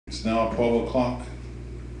It's now 12 o'clock.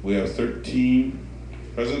 We have 13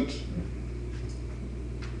 present.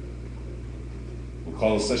 We'll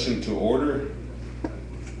call the session to order.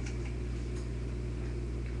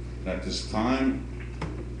 And at this time,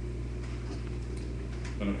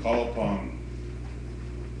 I'm going to call upon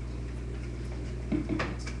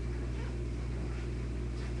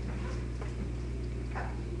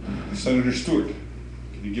Senator Stewart.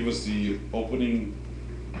 Can you give us the opening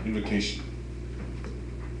invocation?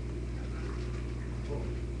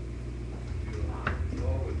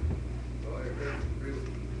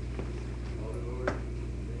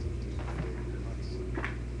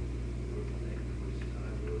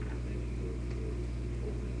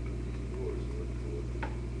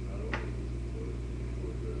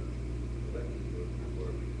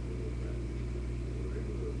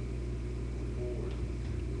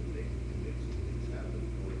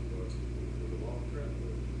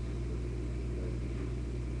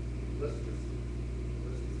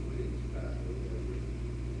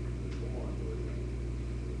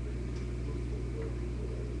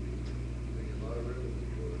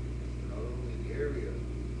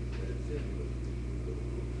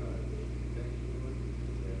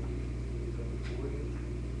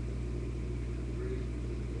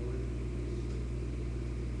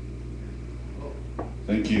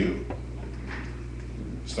 Thank you.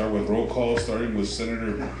 Start with roll call, starting with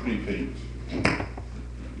Senator Pretty Pate.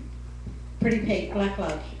 Pretty Pate, Black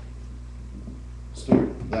Lodge.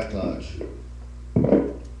 Stewart, Black Lodge.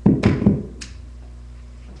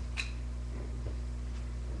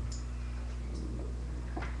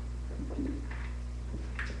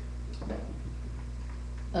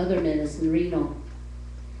 Other Medicine, Reno.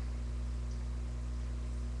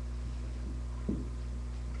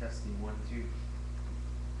 Testing 1, 2.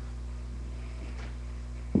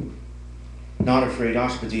 Not afraid,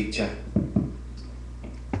 Ospediccia.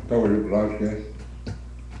 Cover your lodge, guys.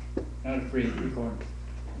 Not afraid, record.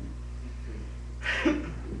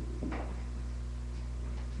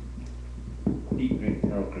 Deep Creek,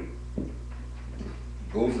 Narrow Creek.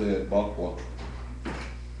 Goes at Bakwa.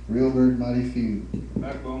 Real Bird, Mighty Few.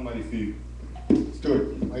 Backbone, Mighty Few.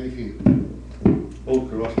 Stewart, Mighty Few.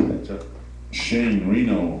 Old Ospediccia. Shane,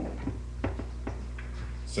 Reno.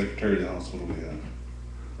 Secretary of the House, what do we have?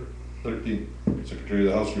 13. Secretary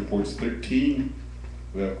of the House reports 13.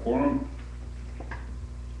 We have quorum. I'd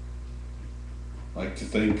like to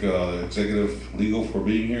thank Executive Legal for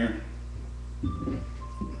being here.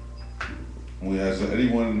 Has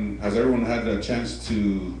everyone had a chance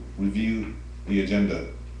to review the agenda?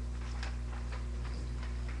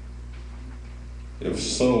 If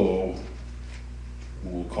so,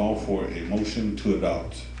 we'll call for a motion to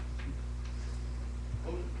adopt.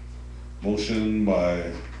 Motion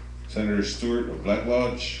by Senator Stewart of Black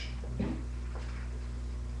Lodge.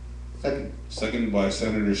 Second. Second by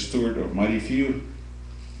Senator Stewart of Mighty Few.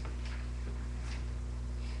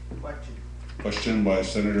 Question. Question by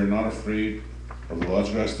Senator Not Afraid of the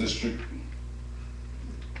Lodgegrass District.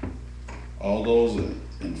 All those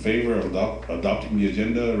in favor of adopting the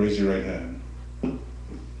agenda, raise your right hand.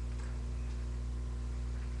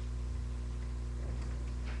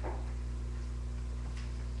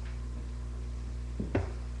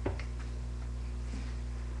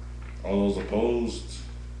 All those opposed?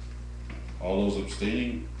 All those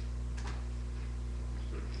abstaining?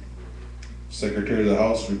 Secretary of the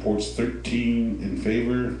House reports 13 in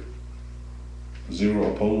favor,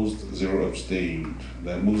 0 opposed, 0 abstained.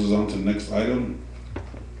 That moves us on to the next item,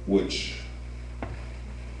 which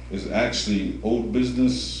is actually old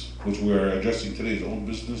business, which we are addressing today is old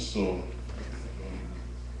business, so.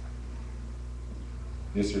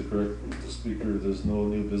 Yes, you're correct, Mr. Speaker. There's no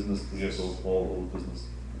new business. This is all old business.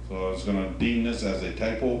 So I was gonna deem this as a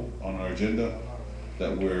typo on our agenda,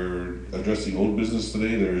 that we're addressing old business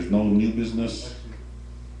today. There is no new business.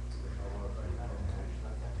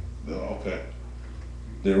 Okay.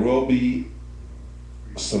 There will be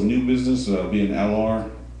some new business, be an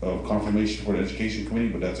LR of confirmation for the Education Committee,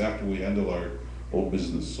 but that's after we handle our old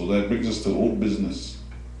business. So that brings us to old business.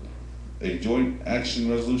 A joint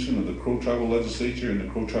action resolution of the Crow Tribal Legislature and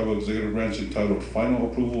the Crow Tribal Executive Branch entitled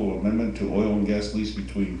Final Approval of Amendment to Oil and Gas Lease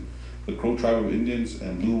between the Crow Tribe of Indians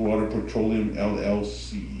and Blue Water Petroleum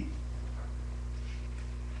LLC.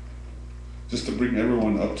 Just to bring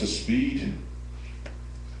everyone up to speed,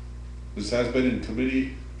 this has been in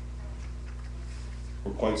committee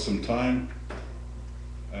for quite some time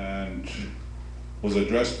and was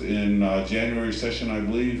addressed in January session, I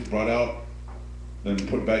believe, brought out, then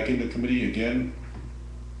put back into committee again.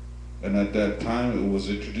 And at that time, it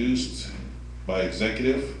was introduced by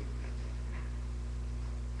executive.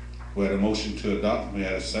 We had a motion to adopt, we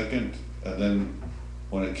had a second, and then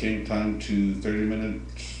when it came time to 30-minute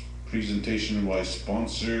presentation by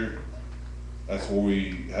sponsor, that's where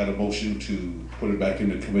we had a motion to put it back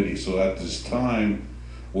into committee. So at this time,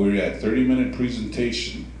 we're at 30-minute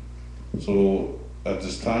presentation. So at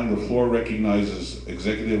this time, the floor recognizes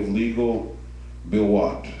Executive Legal Bill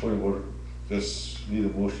Watt. Point of order. Just, Need a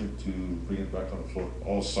motion to bring it back on the floor.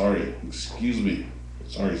 oh, sorry, excuse me.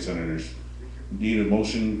 Sorry, Senators. Need a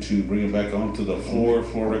motion to bring it back onto the floor.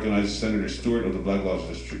 Floor recognizes Senator Stewart of the Black Lodge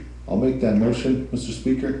District. I'll make that motion, Mr.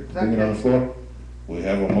 Speaker. Bring it on the floor. We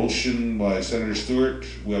have a motion by Senator Stewart.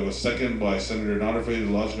 We have a second by Senator Noterfait of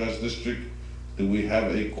the Lodge Lodge District. Do we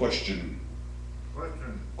have a question?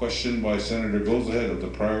 Question by Senator Goes Ahead of the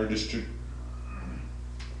prior district.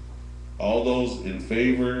 All those in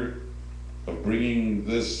favor of bringing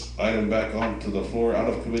this item back onto the floor, out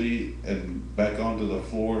of committee and back onto the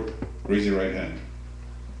floor, raise your right hand.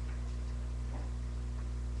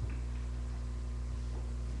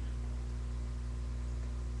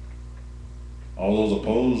 All those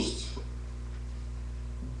opposed?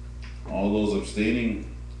 All those abstaining?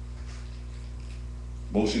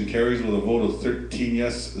 Motion carries with a vote of 13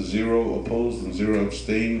 yes, 0 opposed, and 0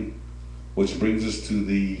 abstain, which brings us to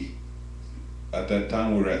the, at that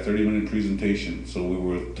time, we were at 30-minute presentation. So we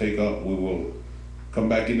will come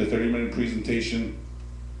back into 30-minute presentation,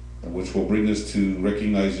 which will bring us to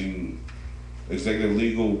recognizing Executive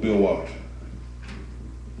Legal Bill Watt.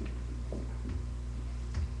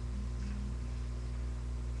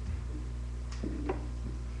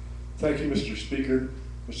 Thank you, Mr. Speaker,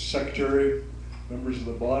 Mr. Secretary, members of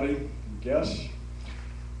the body, and guests.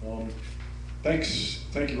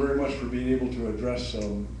 Thank you very much for being able to address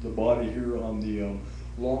the body here on the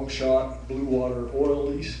Long Shot Blue Water oil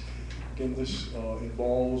lease. Again, this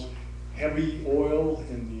involves heavy oil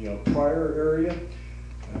in the prior area,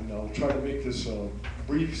 and I'll try to make this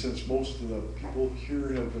brief since most of the people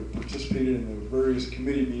here have participated in the various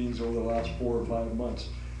committee meetings over the last 4 or 5 months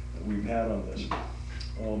that we've had on this.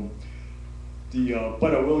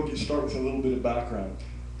 But I will start with a little bit of background.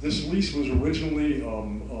 This lease was originally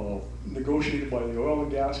negotiated by the Oil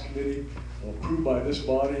and Gas Committee, approved by this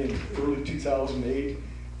body in early 2008,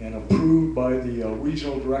 and approved by the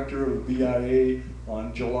Regional Director of the BIA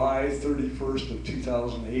on July 31st of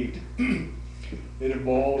 2008. It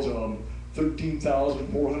involves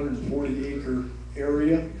 13,440 acre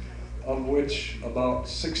area, of which about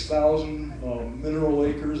 6,000 mineral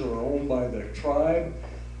acres are owned by the tribe.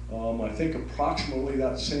 I think approximately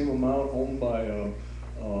that same amount owned by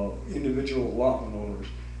individual allotment owners.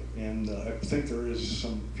 And I think there is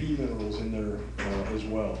some fee minerals in there as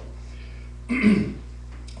well.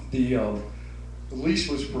 The lease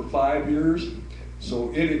was for 5 years,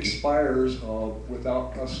 so it expires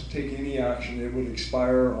without us taking any action. It would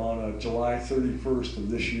expire on July 31st of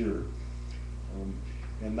this year.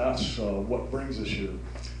 And that's what brings us here.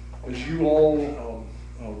 As you all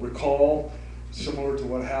recall, similar to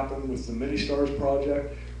what happened with the Mini-Stars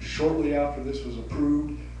project, shortly after this was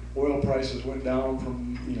approved, oil prices went down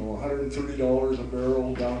from $130 a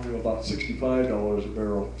barrel down to about $65 a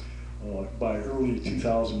barrel by early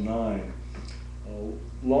 2009.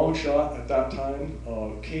 Long Shot at that time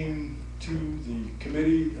came to the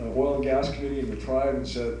committee, Oil and Gas Committee and the tribe, and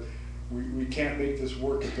said, we can't make this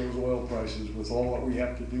work at those oil prices with all that we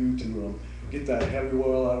have to do to get that heavy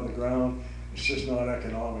oil out of the ground. It's just not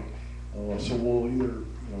economic. So we'll either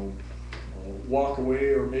walk away,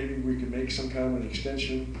 or maybe we can make some kind of an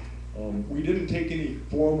extension. We didn't take any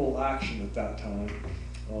formal action at that time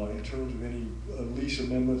in terms of any lease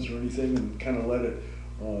amendments or anything, and kind of let it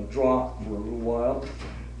drop for a little while.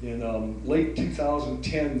 In late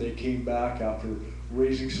 2010, they came back after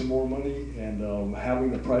raising some more money and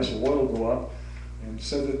having the price of oil go up, and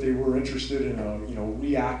said that they were interested in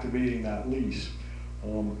reactivating that lease.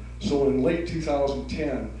 So in late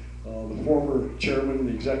 2010, the former chairman of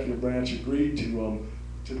the executive branch agreed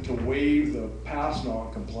to waive the past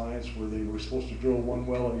non-compliance where they were supposed to drill 1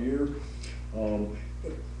 well a year,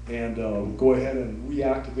 and go ahead and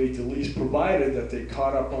reactivate the lease, provided that they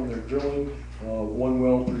caught up on their drilling 1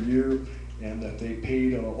 well per year, and that they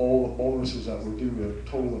paid all the bonuses that were due, a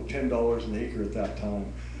total of $10 an acre at that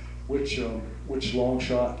time, which Long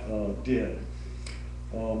Shot did.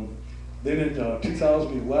 Then in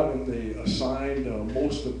 2011, they assigned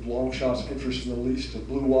most of Long Shot's interest in the lease to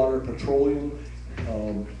Blue Water Petroleum,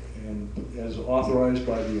 and as authorized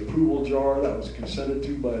by the approval jar that was consented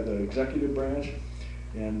to by the executive branch,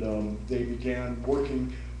 and they began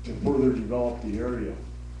working to further develop the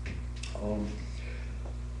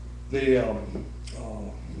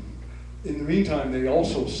in the meantime, they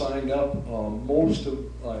also signed up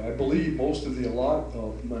I believe, most of the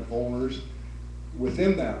allotment owners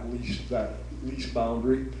within that lease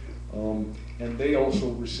boundary. And they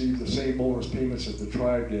also received the same bonus payments that the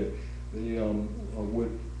tribe did. They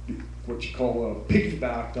would be what you call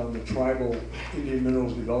piggybacked on the Tribal Indian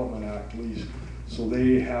Minerals Development Act lease. So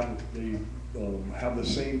they have the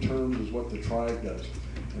same terms as what the tribe does,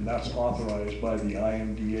 and that's authorized by the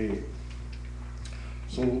IMDA.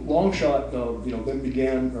 So Longshot, then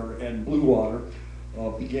began, and Blue Water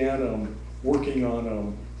began working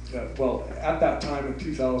on, at that time in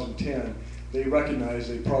 2010, they recognized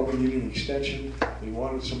they probably needed an extension. They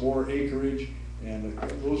wanted some more acreage, and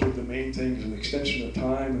those were the main things: an extension of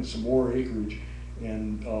time and some more acreage.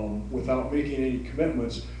 And without making any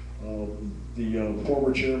commitments, the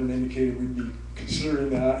former chairman indicated we'd be considering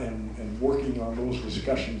that and working on those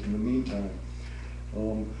discussions in the meantime.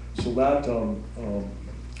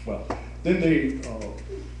 Then they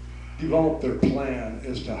developed their plan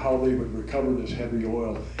as to how they would recover this heavy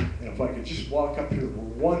oil. And if I could just walk up here for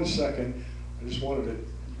 1 second, I just wanted to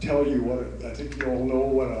tell you what, I think you all know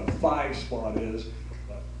what a 5 spot is.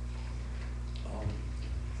 But,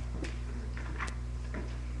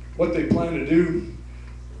 what they plan to do,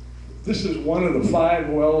 this is one of the 5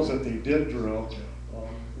 wells that they did drill.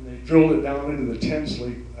 And they drilled it down into the 10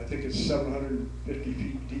 sleep. I think it's 750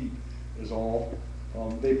 feet deep is all.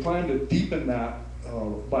 They plan to deepen that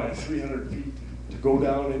by 300 feet to go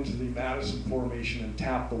down into the Madison Formation and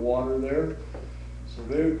tap the water there. So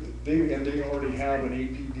they already have an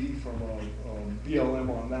APD from BLM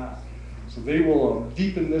on that. So they will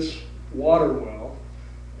deepen this water well,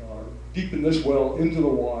 deepen this well into the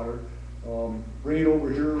water, bring it over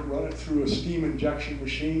here, run it through a steam injection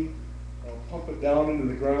machine, pump it down into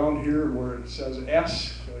the ground here where it says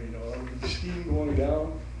S, there'll be steam going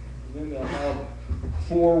down, and then they'll have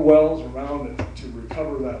 4 wells around it to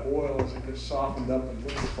recover that oil as it gets softened up and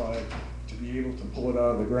liquefied to be able to pull it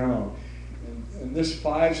out of the ground. And this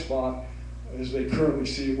 5 spot, as they currently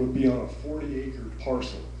see it, would be on a 40-acre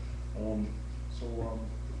parcel.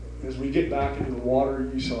 As we get back into the water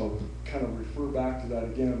use, I'll kind of refer back to that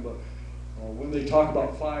again. But when they talk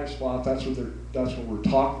about 5 spot, that's what we're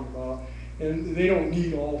talking about. And they don't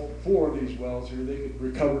need all 4 of these wells here. They could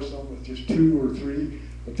recover some with just 2 or 3,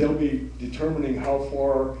 but they'll be determining how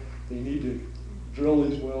far they need to drill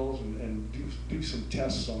these wells and do some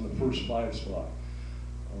tests on the first 5 spot.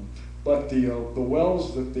 But the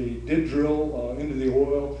wells that they did drill into the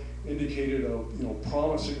oil indicated a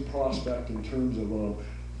promising prospect in terms of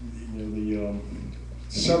the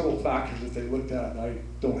several factors that they looked at, and I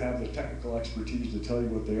don't have the technical expertise to tell you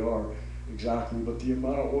what they are exactly, but the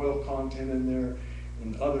amount of oil content in there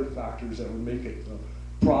and other factors that would make it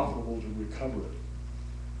profitable to recover it.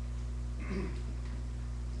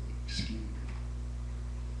 Excuse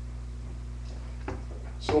me.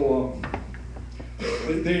 So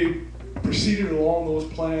they proceeded along those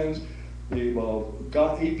plans. They've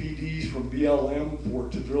got APDs from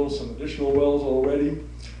BLM to drill some additional wells already.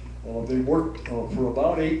 They worked for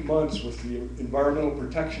about 8 months with the Environmental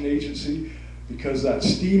Protection Agency, because that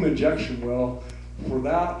steam injection well, for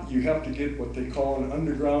that you have to get what they call an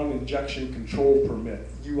Underground Injection Control Permit,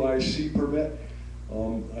 UIC permit.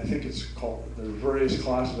 I think it's called, there are various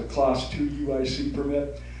classes, a Class 2 UIC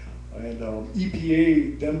permit. And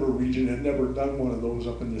EPA Denver region had never done one of those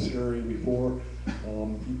up in this area before.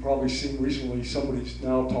 You've probably seen recently somebody's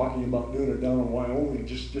now talking about doing it down in Wyoming,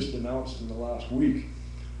 just announced in the last week.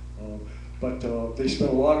 But they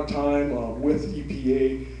spent a lot of time with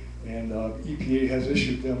EPA, and EPA has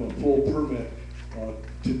issued them a full permit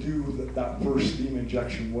to do that first steam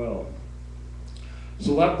injection well.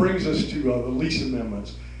 So that brings us to the lease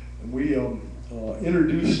amendments. And we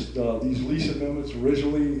introduced these lease amendments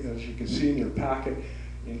originally, as you can see in your packet,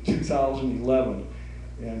 in 2011.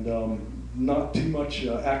 And not too much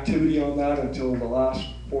activity on that until the last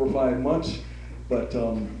 4 or 5 months, but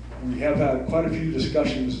we have had quite a few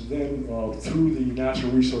discussions then through the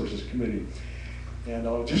Natural Resources Committee. And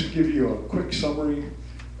I'll just give you a quick summary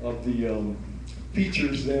of the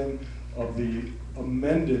features then of the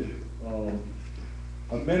amended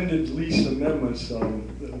lease amendments,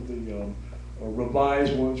 the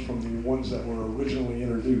revised ones from the ones that were originally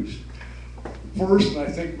introduced. First, and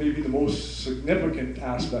I think maybe the most significant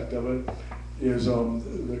aspect of it, is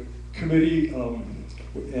the committee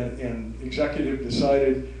and executive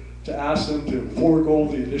decided to ask them to forego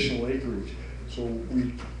the additional acreage. So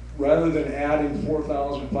we, rather than adding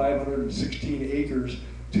 4,516 acres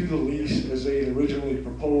to the lease as they had originally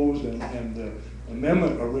proposed and the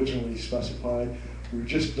amendment originally specified, we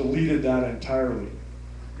just deleted that entirely.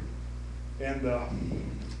 And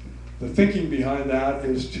The thinking behind that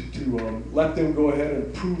is to let them go ahead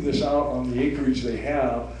and prove this out on the acreage they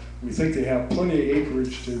have. We think they have plenty of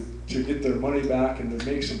acreage to get their money back and to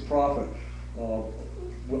make some profit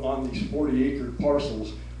on these 40-acre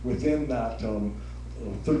parcels within that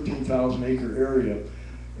 13,000 acre area.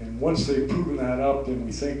 And once they've proven that up, then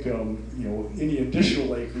we think any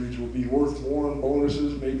additional acreage will be worth more in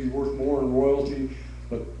bonuses, maybe worth more in royalty.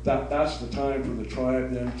 But that's the time for the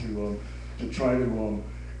tribe then to try to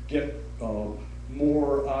get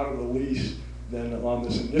more out of the lease than on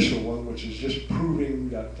this initial one, which is just proving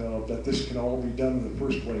that that this can all be done in the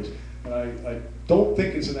first place. And I don't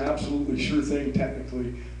think it's an absolutely sure thing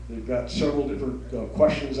technically. They've got several different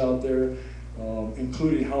questions out there,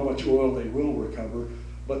 including how much oil they will recover.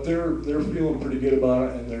 But they're feeling pretty good about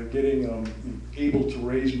it, and they're getting able to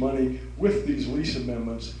raise money with these lease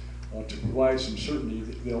amendments to provide some certainty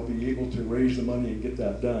that they'll be able to raise the money and get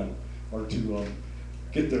that done, or to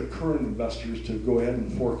get their current investors to go ahead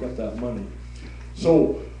and fork up that money.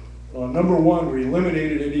 So number one, we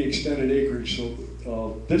eliminated any extended acreage. So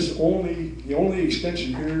the only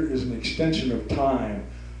extension here is an extension of time.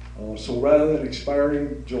 So rather than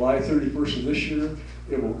expiring July 31st of this year,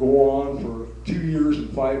 it will go on for 2 years and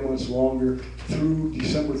 5 months longer through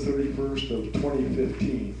December 31st of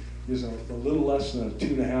 2015. Is a little less than a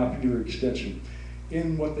 2.5 year extension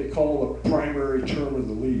in what they call the primary term of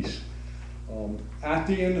the lease. At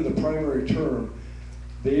the end of the primary term,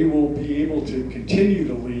 they will be able to continue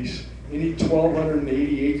to lease any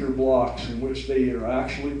 1,280 acre blocks in which they are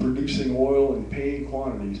actually producing oil in paying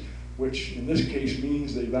quantities, which in this case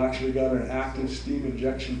means they've actually got an active steam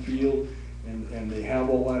injection field, and they have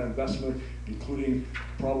all that investment, including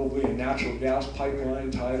probably a natural gas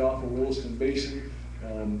pipeline tied off of Williston Basin,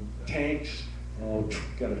 tanks,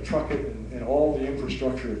 got to truck it, and all the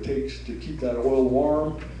infrastructure it takes to keep that oil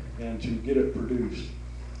warm and to get it produced.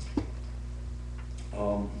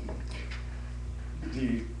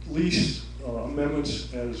 The lease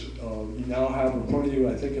amendments, as you now have in front of you,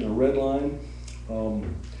 I think in a red line,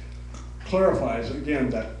 clarifies again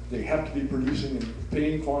that they have to be producing in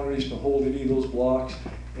paying quantities to hold any of those blocks,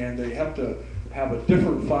 and they have to have a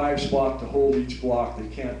different 5 spot to hold each block. They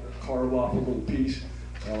can't carve off a little piece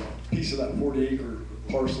of that 40-acre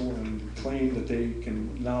parcel and claim that they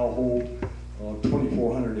can now hold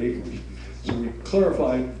 2,400 acres. So we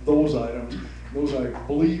clarified those items. Those, I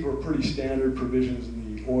believe, are pretty standard provisions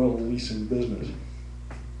in the oil leasing business.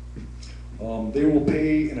 They will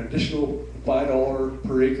pay an additional $5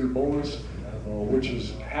 per acre bonus, which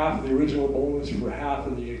is half of the original bonus for half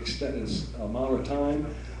of the extended amount of time.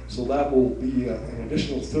 So that will be an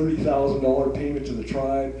additional $30,000 payment to the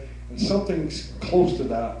tribe, and something close to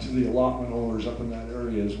that to the allotment owners up in that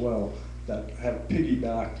area as well that have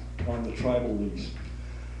piggybacked on the tribal lease.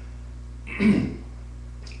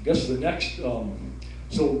 I guess the next, so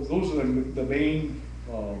those are the main,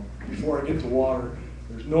 before I get to water,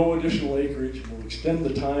 there's no additional acreage. We'll extend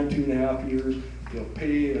the time 2.5 years. They'll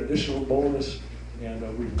pay an additional bonus, and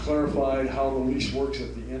we've clarified how the lease works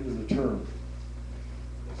at the end of the term.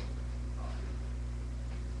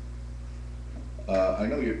 I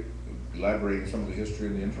know you're elaborating some of the history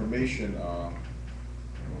and the information.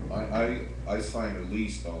 I signed a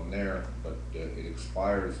lease on there, but it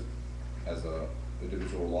expires as a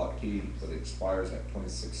individual lottee, but it expires at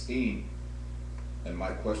 2016. And my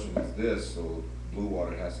question is this: so Blue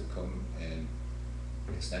Water has to come and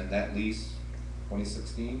extend that lease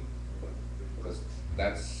 2016, because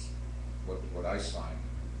that's what I signed.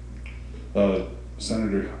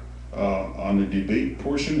 Senator, on the debate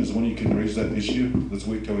portion is when you can raise that issue. Let's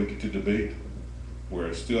wait till we get to debate.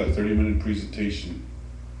 We're still at 30-minute presentation.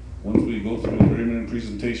 Once we go through the 30-minute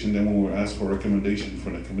presentation, then when we're asked for a recommendation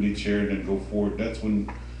from the committee chair and then go forward, that's when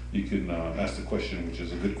you can ask the question, which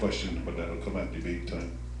is a good question, but that'll come at debate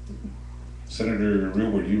time. Senator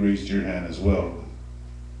Rearward, you raised your hand as well.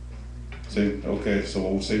 Okay, so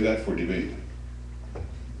we'll save that for debate.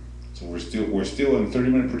 So we're still in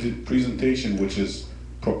 30-minute presentation, which is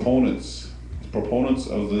proponents. The proponents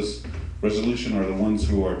of this resolution are the ones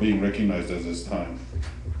who are being recognized at this time.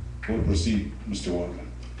 We'll proceed, Mr. Walker.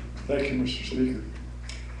 Thank you, Mr. Speaker.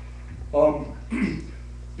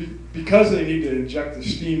 Because they need to inject the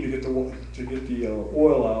steam to get the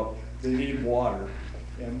oil out, they need water,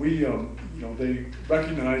 and we, they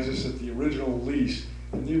recognize this at the original lease.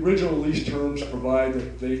 And the original lease terms provide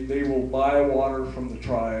that they will buy water from the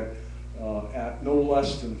tribe at no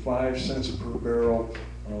less than 5 cents per barrel.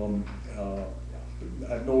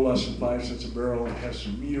 At no less than 5 cents a barrel, and has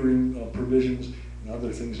some metering provisions and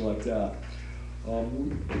other things like that.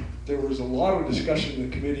 There was a lot of discussion in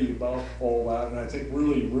the committee about all that, and I think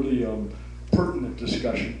really pertinent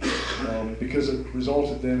discussion, because it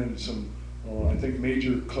resulted then in some, I think,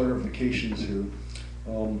 major clarifications here.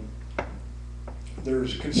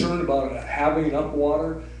 There's concern about having enough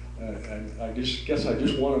water, and I guess I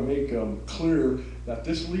just want to make clear that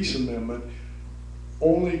this lease amendment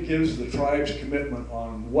only gives the tribes commitment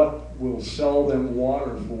on what we'll sell them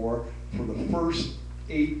water for the first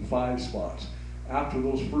 8 5 spots. After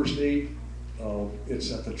those first 8,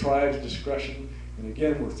 it's at the tribe's discretion. And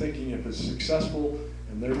again, we're thinking if it's successful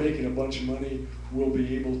and they're making a bunch of money, we'll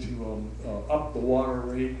be able to up the water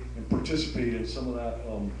rate and participate in some of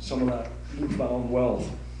that newfound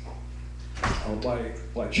wealth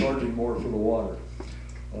by charging more for the water.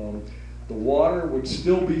 The water would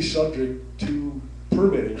still be subject to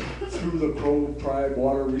permitting through the Crow Tribe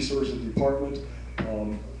Water Resources Department.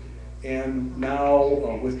 And now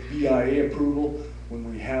with BIA approval, when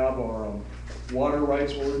we have our water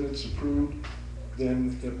rights ordinance approved,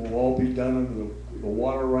 then it will all be done under the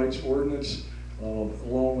water rights ordinance,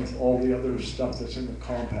 along with all the other stuff that's in the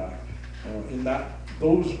compact. In that,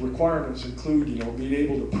 those requirements include, being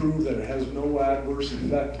able to prove that it has no adverse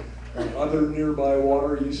effect on other nearby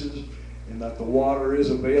water uses, and that the water is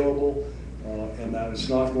available, and that it's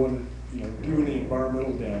not going to, do any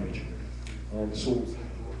environmental damage. So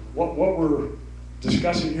what we're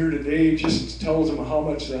discussing here today just tells them how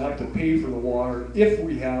much they have to pay for the water if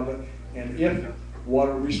we have it, and if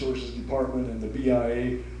Water Resources Department and the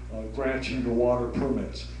BIA grant you the water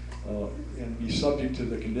permits, and be subject to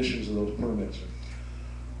the conditions of those permits.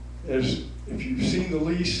 If you've seen the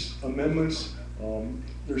lease amendments,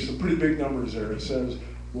 there's some pretty big numbers there. It says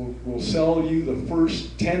we'll sell you the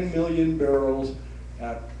first 10 million barrels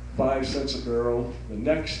at 5 cents a barrel, the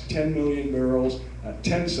next 10 million barrels at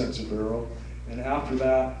 10 cents a barrel, and after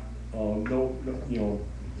that,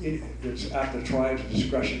 it's at the tribe's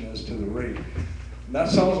discretion as to the rate. And that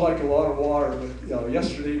sounds like a lot of water, but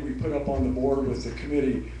yesterday we put up on the board with the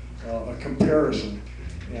committee a comparison,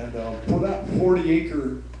 and for that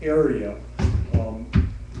 40-acre area,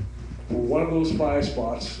 for one of those 5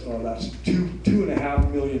 spots, that's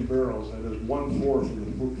 2.5 million barrels. That is 1/4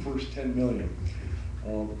 of the first 10 million.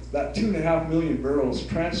 That 2.5 million barrels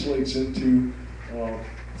translates into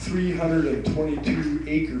 322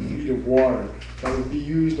 acre-feet of water that would be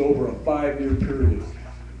used over a 5-year period.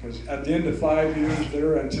 Because at the end of 5 years,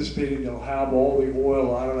 they're anticipating they'll have all the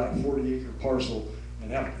oil out of that 40-acre parcel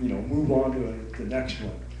and have move on to the next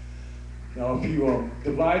one. Now, if you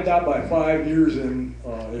divide that by 5 years, and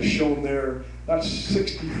as shown there, that's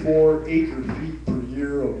 64 acre-feet per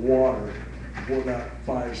year of water for that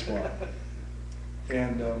 5 spot.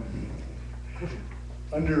 And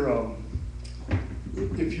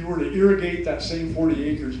if you were to irrigate that same 40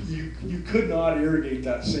 acres, you could not irrigate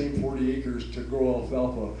that same 40 acres to grow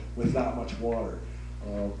alfalfa with that much water.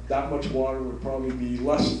 That much water would probably be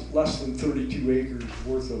less than 32 acres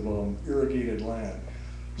worth of irrigated land.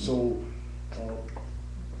 So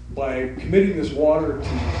by committing this water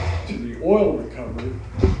to the oil recovery,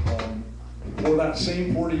 for that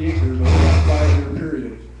same 40 acres over that 5-year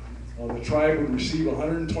period, the tribe would receive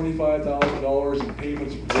 $125,000 in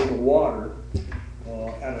payments for the water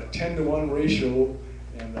at a 10-to-1 ratio,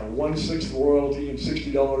 and 1/6 royalty and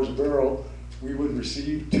 $60 a barrel. We would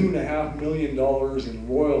receive $2.5 million in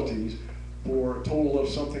royalties for a total of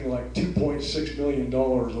something like $2.6 million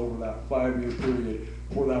over that 5-year period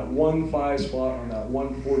for that 1 5 spot on that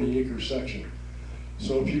 140-acre section.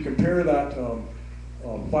 So if you compare that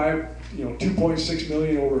 2.6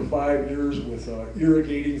 million over 5 years with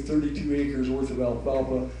irrigating 32 acres worth of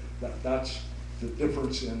alfalfa, that's the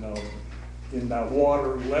difference in that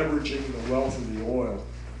water leveraging the wealth of the oil.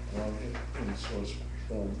 And so it's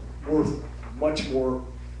worth much more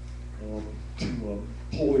to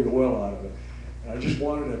pull the oil out of it. And I just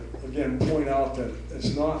wanted to, again, point out that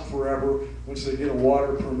it's not forever. Once they get a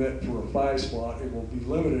water permit for a 5 spot, it will be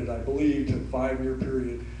limited, I believe, to a 5-year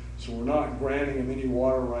period. So we're not granting them any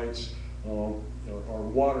water rights or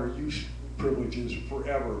water use privileges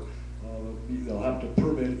forever. They'll have to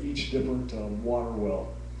permit each different water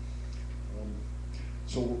well.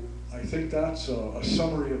 So I think that's a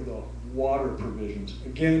summary of the water provisions.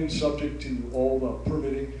 Again, subject to all the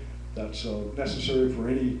permitting that's necessary for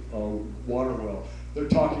any water well. They're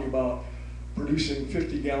talking about producing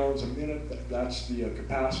 50 gallons a minute. That's the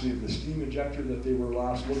capacity of the steam injector that they were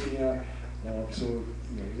last looking at. So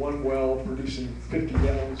one well producing 50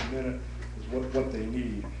 gallons a minute is what they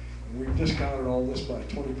need. And we've discounted all this by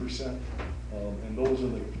 20%, and those are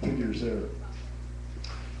the figures there.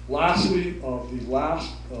 Lastly, the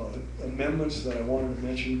last amendments that I wanted to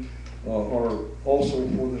mention are also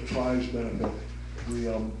for the tribe's benefit. We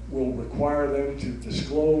will require them to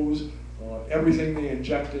disclose everything they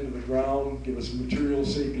inject into the ground, give us material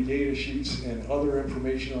safety data sheets and other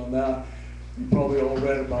information on that. You probably all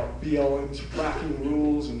read about BLM's fracking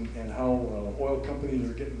rules and how oil companies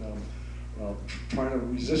are getting trying to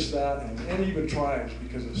resist that, and even tribes,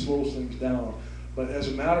 because it slows things down. But as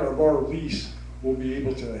a matter of our lease, we'll be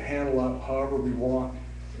able to handle it however we want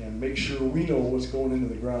and make sure we know what's going into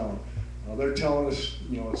the ground. They're telling us,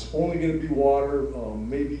 it's only going to be water,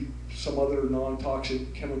 maybe some other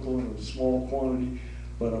non-toxic chemical in a small quantity,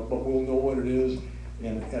 but we'll know what it is.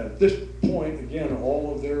 And at this point, again,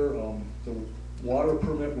 all of their the water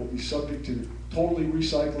permit will be subject to totally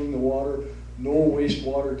recycling the water, no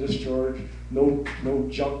wastewater discharge, no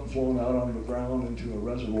junk flowing out on the ground into a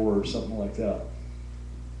reservoir or something like that.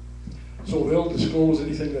 So they'll disclose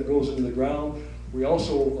anything that goes into the ground. We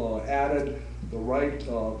also added the right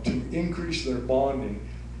to increase their bonding,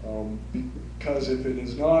 because if it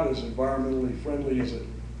is not as environmentally friendly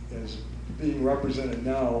as being represented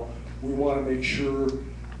now, we want to make sure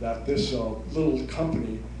that this little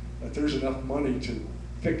company, that there's enough money to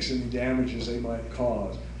fix any damages they might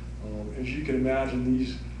cause. As you can imagine,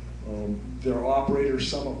 these their operator,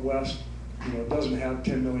 Summit West, doesn't have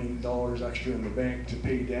 $10 million extra in the bank to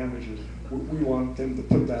pay damages. We want them to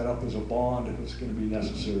put that up as a bond if it's going to be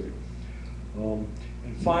necessary. And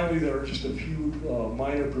finally, there are just a few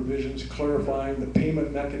minor provisions clarifying the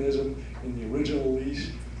payment mechanism in the original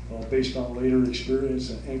lease based on later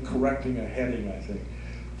experience and correcting a heading, I think.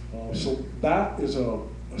 So that is a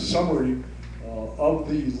summary of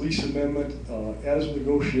the lease amendment as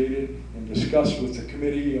negotiated and discussed with the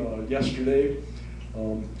committee yesterday,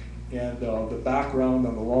 and the background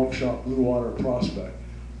on the Longshot Blue Water prospect.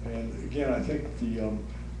 And again, I think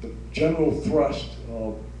the general thrust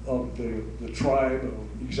of the tribe,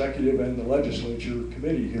 executive and the legislature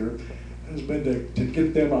committee here has been to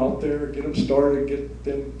get them out there, get them started, get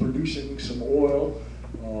them producing some oil.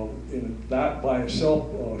 And that by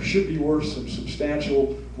itself should be worth some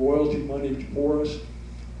substantial royalty money for us.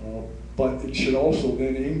 But it should also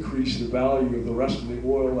then increase the value of the rest of the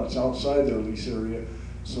oil that's outside their lease area,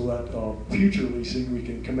 so that future leasing we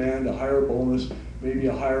can command a higher bonus, maybe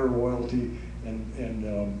a higher royalty,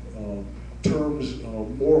 and terms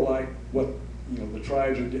more like what the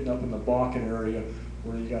tribes are getting up in the Bakken area,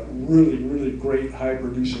 where you got really great high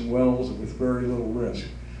producing wells with very little risk.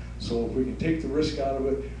 So if we can take the risk out of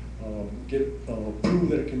it, prove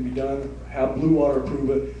that it can be done, have Blue Water prove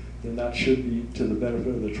it, then that should be to the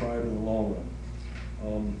benefit of the tribe in the long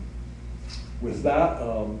run. With that,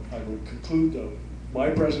 I would conclude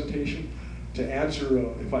my presentation. To answer,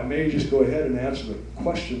 if I may just go ahead and answer the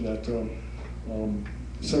question that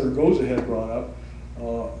Senator Gozahead brought up.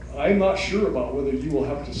 I'm not sure about whether you will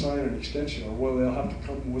have to sign an extension or whether they'll have to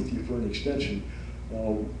come with you for an extension.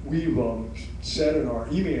 We've said in our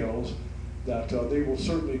emails that they will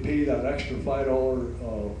certainly pay that extra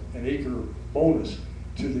 $5 an acre bonus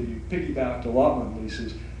to the piggybacked allotment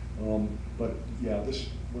leases. But yeah, this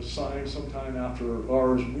was signed sometime after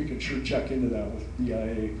ours, and we can sure check into that with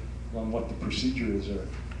BIA on what the procedure is there.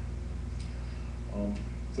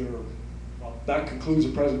 That concludes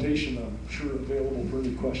the presentation. I'm sure available for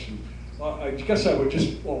any questions. I guess I would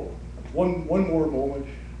just, one more moment.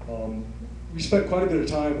 We spent quite a bit of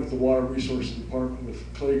time with the Water Resources Department, with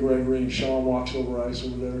Clay Gregory and Sean Walks over Ice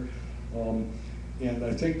over there. And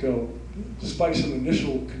I think despite some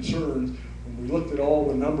initial concerns, when we looked at all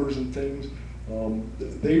the numbers and things,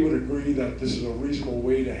 they would agree that this is a reasonable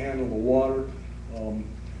way to handle the water.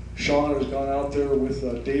 Sean has gone out there with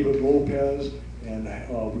David Lopez, and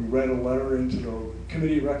we read a letter into the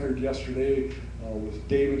committee record yesterday with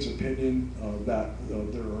David's opinion that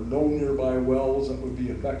there are no nearby wells that would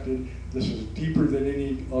be affected. This is deeper than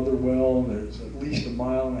any other well, and it's at least 1.5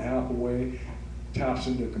 miles away, taps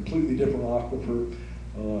into a completely different aquifer,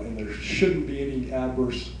 and there shouldn't be any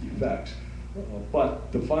adverse effects.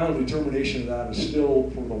 But the final determination of that is still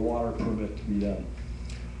for the water permit to be done.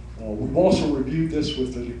 We've also reviewed this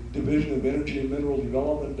with the Division of Energy and Mineral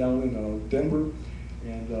Development down in Denver,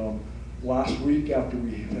 and last week after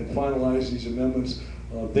we had finalized these amendments,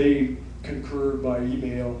 they concurred by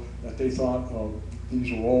email that they thought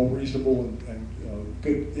these were all reasonable and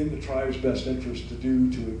good in the tribe's best interest to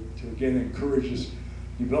do to again encourage this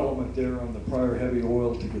development there on the prior heavy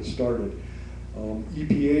oil to get started.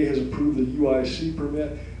 EPA has approved the UIC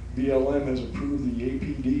permit, BLM has approved the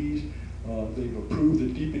APDs. They've approved the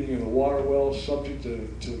deepening of the water wells subject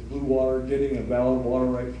to Blue Water getting a valid water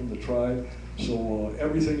right from the tribe. So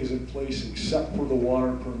everything is in place except for the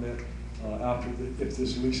water permit if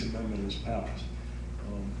this lease amendment is passed.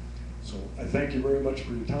 So I thank you very much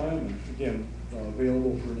for your time, and again,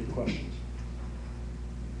 available for any questions.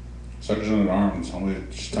 Sergeant at Arms, how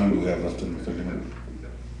much time do we have left in the 30-minute?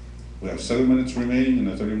 We have 7 minutes remaining in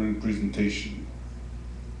a 30-minute presentation.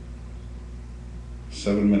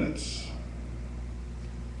 7 minutes.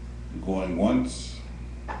 Going once.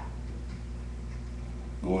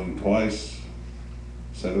 Going twice.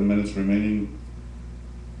 7 minutes remaining.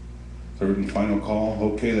 Third and final call.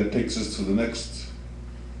 Okay, that takes us to the next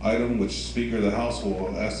item, which Speaker of the House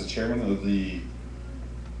will ask the chairman of the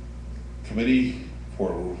committee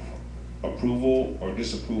for approval or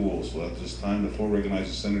disapproval. So at this time, the floor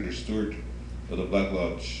recognizes Senator Stewart of the Black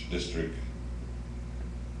Lodge District.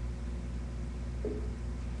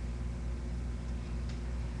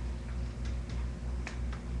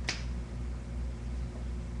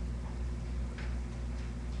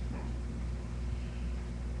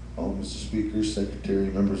 Oh, Mr. Speaker,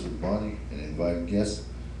 Secretary, members of the body, and invited guests.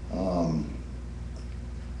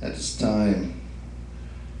 At this time,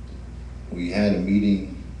 we had a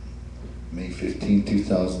meeting May 15,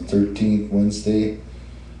 2013, Wednesday.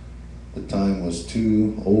 The time was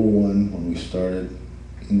 2:01 when we started.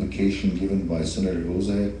 Invocation given by Senator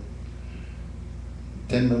Gozahead.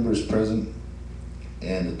 10 members present,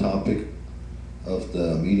 and the topic of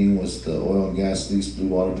the meeting was the oil and gas lease Blue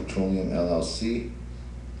Water Petroleum LLC.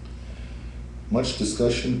 Much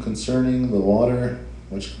discussion concerning the water,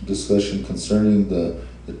 much discussion concerning the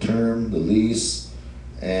term, the lease,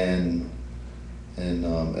 and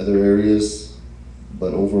other areas.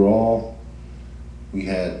 But overall, we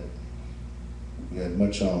had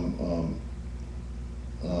much, there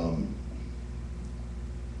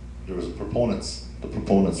was proponents. The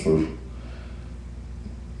proponents were,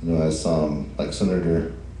 as like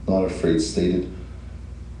Senator Not Afraid stated,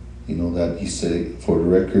 that he said, for the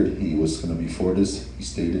record, he was going to be for this, he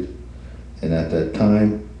stated. And at that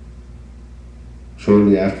time,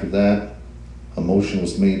 shortly after that, a motion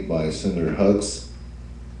was made by Senator Hugs,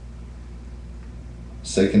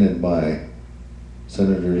 seconded by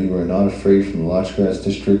Senator Leroy Not Afraid from the Lodge Grass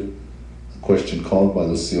District, a question called by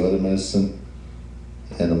Lucio Other Medicine,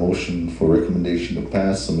 and a motion for recommendation to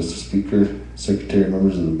pass. So, Mr. Speaker, Secretary,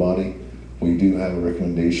 members of the body, we do have a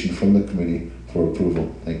recommendation from the committee for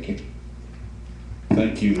approval. Thank you.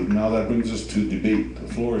 Thank you. Now that brings us to debate. The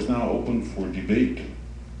floor is now open for debate.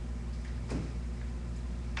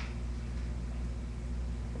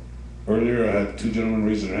 Earlier, I had two gentlemen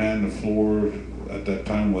raise their hand. The floor at that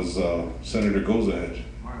time was Senator Gozahead.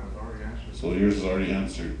 Mine was already answered. So yours is already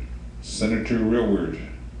answered. Senator Railward.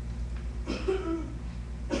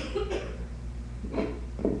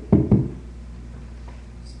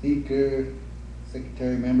 Speaker,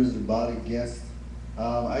 Secretary, members of the body, guests.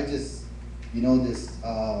 I just,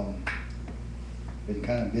 been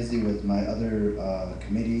kind of busy with my other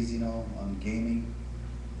committees, on gaming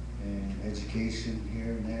and education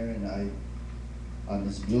here and there. And on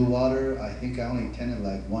this Blue Water, I think I only attended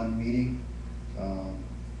like one meeting. I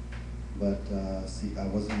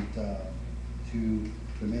wasn't too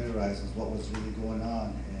familiarized with what was really going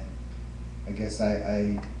on. And I guess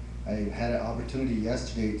I had an opportunity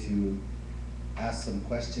yesterday to ask some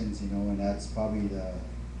questions, and that's probably the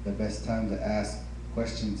best time to ask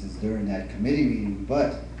questions is during that committee meeting.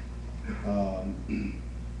 But I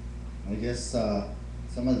guess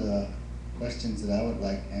some of the questions that I would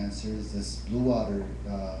like answered is this Blue Water,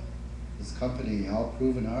 this company, how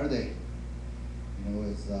proven are they?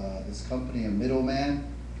 Is this company a middleman?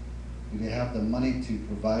 Do they have the money to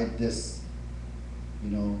provide this,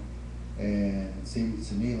 and it seems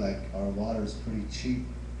to me like our water is pretty cheap,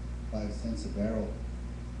 5 cents a barrel.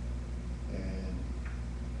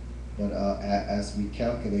 But as we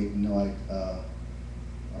calculate,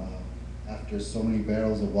 after so many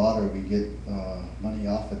barrels of water, we get money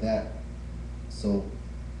off of that. So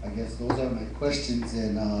I guess those are my questions.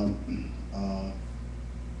 And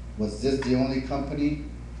was this the only company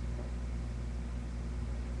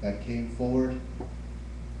that came forward?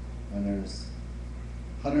 And there's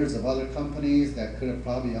hundreds of other companies that could have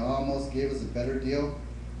probably almost gave us a better deal.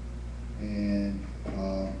 And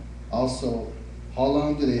also, how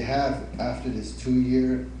long do they have after this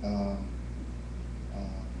 2-year,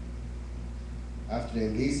 after they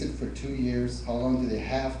lease it for 2 years, how long do they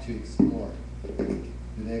have to explore? Do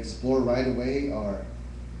they explore right away,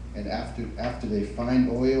 and after they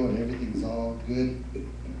find oil and everything's all good,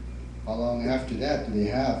 how long after that do they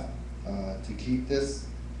have to keep this?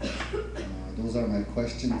 Those are my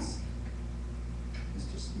questions,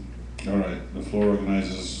 Mr. Speaker. All right, the floor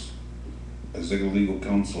recognizes Executive Legal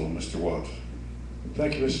Counsel, Mr. Watt.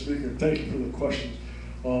 Thank you, Mr. Speaker. Thank you for the questions.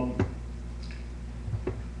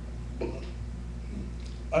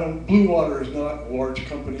 Blue Water is not a large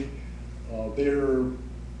company. They're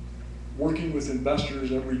working with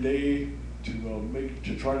investors every day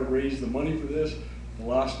to try to raise the money for this. The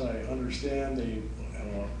last I understand, they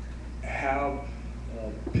have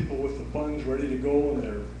people with the funds ready to go,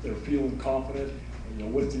 and they're feeling confident,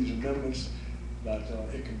 with these amendments that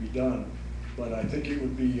it can be done. But I think it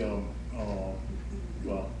would be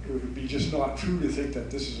well, it would be just not true to think that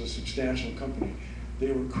this is a substantial company.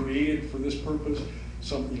 They were created for this purpose.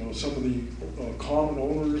 Some of the common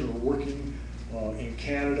owners are working in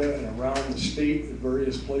Canada and around the state at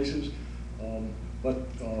various places.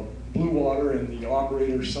 But Blue Water and the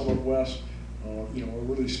operators, Summit West, are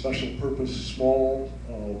really special purpose, small,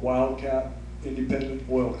 wildcat, independent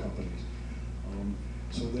oil companies.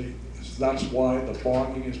 So that's why the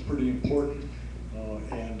bonding is pretty important.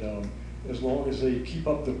 And as long as they keep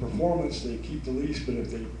up the performance, they keep the lease, but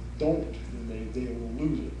if they don't, then they will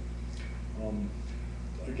lose it.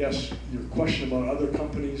 I guess your question about other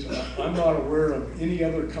companies, I'm not aware of any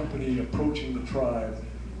other company approaching the tribe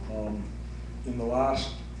in the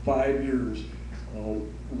last 5 years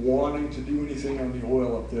wanting to do anything on the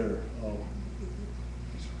oil up there.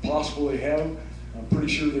 It's possible they have. I'm pretty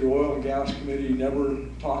sure the Oil and Gas Committee never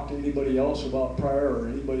talked to anybody else about Prior, or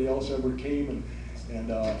anybody else ever came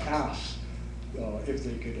and asked if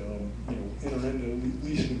they could enter into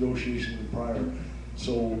lease negotiations with Prior.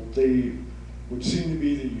 So they would seem to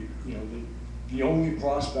be the only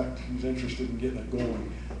prospect who's interested in getting it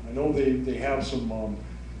going. I know they have some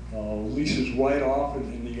leases right off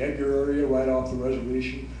in the Edgar area, right off the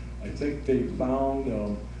reservation. I think they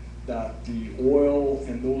found that the oil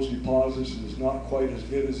in those deposits is not quite as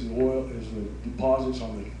good as the deposits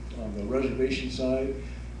on the reservation side.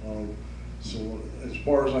 So as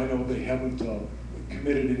far as I know, they haven't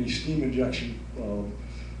committed any steam injection.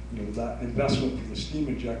 That investment for the steam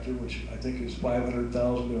injector, which I think is $500,000 to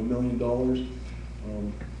 $1 million.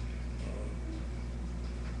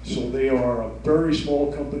 So they are a very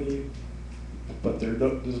small company, but there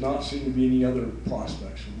does not seem to be any other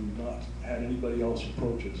prospects. We've not had anybody else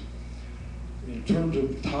approach us. In terms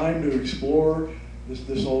of time to explore,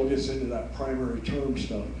 this all gets into that primary term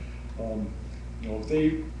stuff. If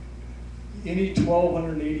any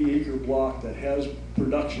 1,280 acre block that has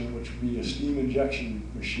production, which would be a steam injection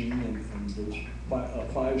machine and those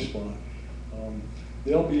five spot,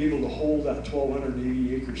 they'll be able to hold that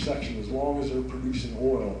 1,280 acre section as long as they're producing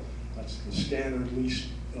oil. That's the standard lease,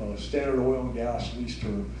 standard oil and gas lease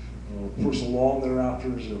term. For so long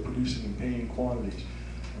thereafter as they're producing and paying quantities.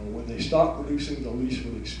 When they stop producing, the lease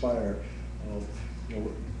would expire.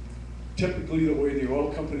 Typically the way the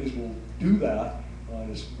oil companies will do that,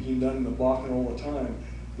 it's being done in the Bakken all the time,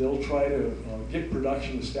 they'll try to get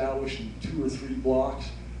production established in 2 or 3 blocks.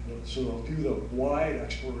 So they'll do the wide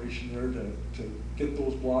exploration there to get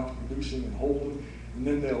those blocks producing and holding, and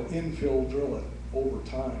then they'll infill drill it over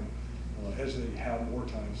time as they have more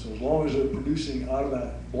time. So as long as they're producing out of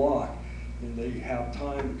that block, then they have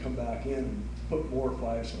time to come back in and put more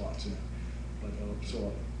 5 slots in. But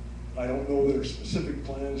so I don't know their specific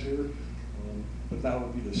plans here, but that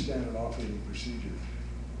would be the standard operating procedure.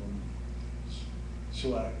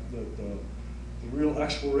 So the real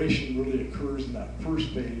exploration really occurs in that first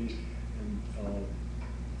phase, and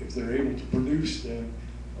if they're able to produce, then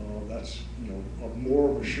that's more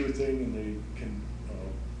of a sure thing, and they can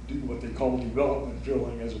do what they call development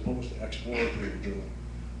drilling as opposed to exploratory drilling.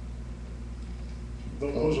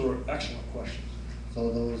 Those are excellent questions.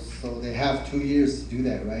 So they have 2 years to do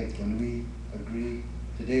that, right? When we agree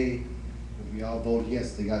today, if we all vote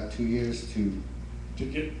yes, they got 2 years to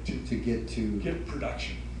get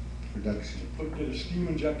production. Production. Get a steam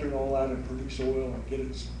injector and all that, and produce oil and get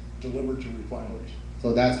it delivered to refineries.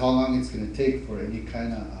 So that's how long it's going to take for any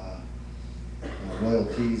kind of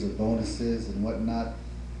royalties or bonuses and whatnot.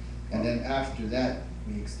 And then after that,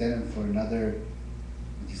 we extend them for another,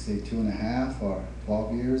 would you say 2.5 or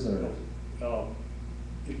 12 years or?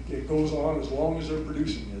 It goes on as long as they're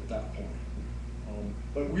producing at that point.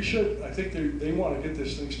 But we should, I think they want to get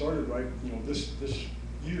this thing started right, this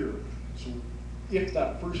year. So if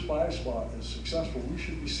that first 5 spot is successful, we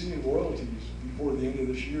should be seeing royalties before the end of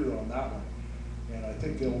this year on that one. And I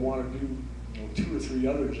think they'll want to do 2 or 3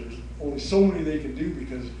 others. There's only so many they can do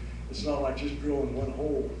because it's not like just drilling one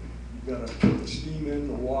hole. You've got to put the steam in,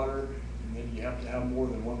 the water, and then you have to have more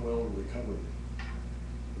than one well to recover it.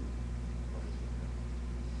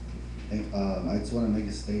 I just want to make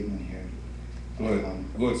a statement here. Go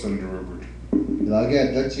ahead, Senator Herbert.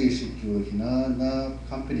 Again, that's issue na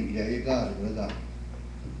company gaya gar wala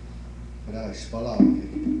ispala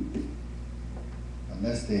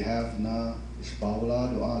unless they have na ispawala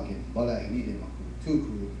do agin bala ini de maku 2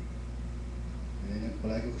 crew and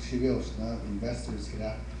bala ko shigos na investors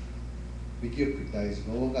kira Bigger guys,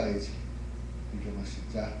 go guys, bigger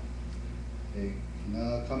machine.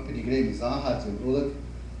 Na company grade is aha to look.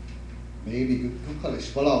 Maybe good college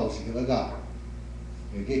follows the guy.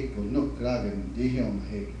 A gate could not grab and dehium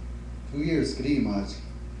hey. 2 years green match.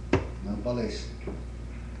 Na polish.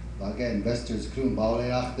 Again, investors crew bowley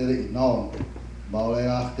after it now. Bowley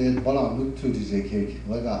after Bolan look to the cake.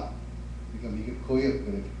 Like that. Become big coy.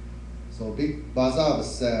 So big bazaar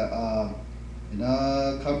was in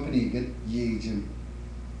a company get ye Jim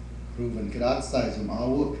proven get outside some our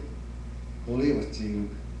work. Holy was you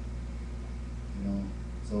know.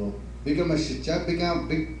 So bigger machine become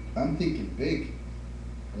big. I'm thinking big.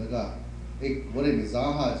 Like that. What in is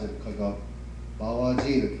aha to Kaga Bawa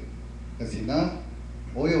Jilk. Because you know,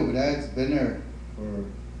 oil grad's been there for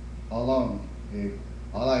how long?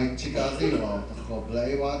 All I chikazi about the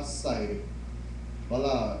Koblay what side.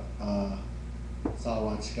 Bala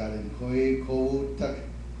Sawa Chikarin Koi Ko Tuck.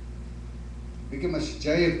 Become a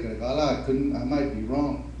Shayuk, Gala couldn't, I might be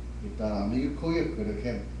wrong. If Amiga Koya could have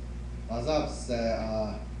kept Azab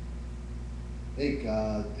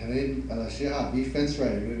Herin Alashia, be fence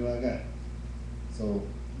rider, like that. So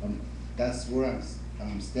that's where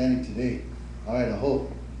I'm standing today. All right, I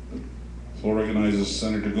hope. Floor recognizes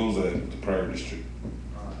Senator Goza, the prior district.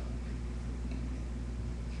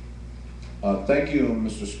 Thank you,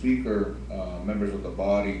 Mr. Speaker, members of the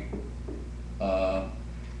body. I'm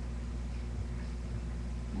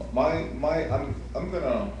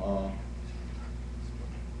gonna,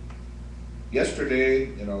 yesterday,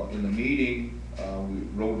 you know, in the meeting, we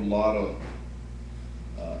wrote a lot of,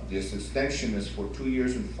 this extension is for 2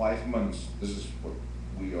 years and 5 months. This is what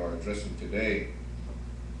we are addressing today.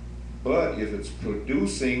 But if it's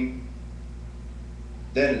producing,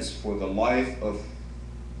 then it's for the life of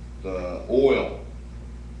the oil.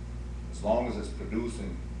 As long as it's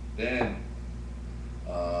producing, then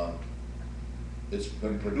it's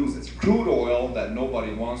going to produce. It's crude oil that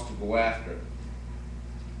nobody wants to go after.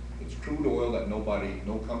 It's crude oil that no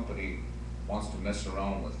company wants to mess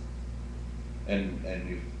around with. And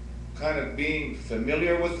you kind of being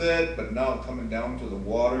familiar with it, but now coming down to the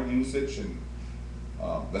water usage and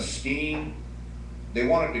the steam. They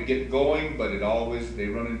wanted to get going, but they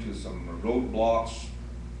run into some roadblocks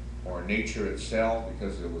or nature itself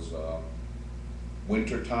because it was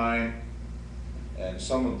winter time. And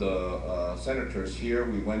some of the senators here,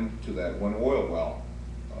 we went to that one oil well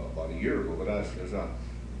about a year ago,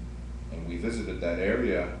 and we visited that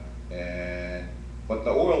area. But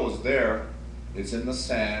the oil is there, it's in the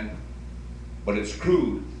sand, but it's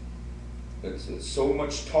crude. It's so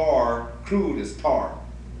much tar, crude is tar.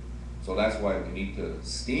 So that's why we need to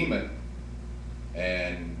steam it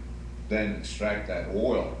and then extract that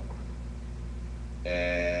oil.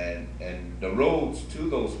 And the roads to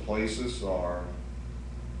those places are,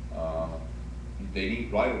 they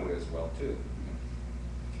need right of way as well too.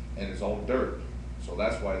 And it's all dirt. So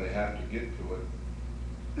that's why they have to get to it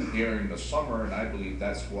during the summer, and I believe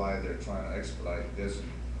that's why they're trying to expedite this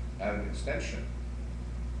and have an extension.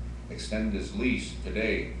 Extend this lease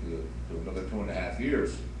today to another 2.5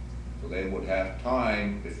 years. So they would have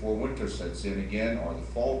time before winter sets in again or the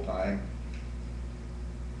fall time.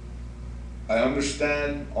 I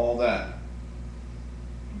understand all that,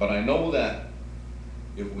 but I know that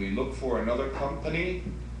if we look for another company,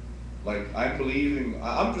 like I'm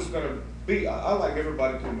just gonna be, I like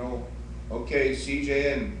everybody to know, okay,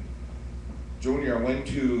 CJ and Junior went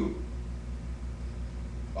to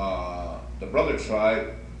the brother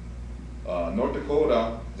tribe, North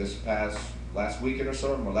Dakota, last weekend or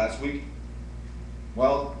so, or last week.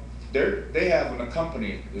 Well, they have a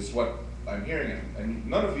company, is what I'm hearing, and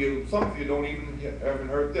some of you don't even haven't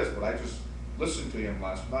heard this, but I just listened to him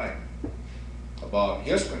last night about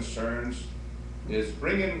his concerns is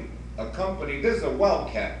bringing a company. This is a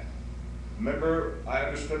wildcat. Remember, I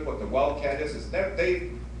understood what the wildcat is.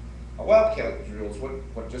 A wildcat drill is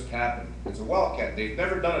what just happened. It's a wildcat. They've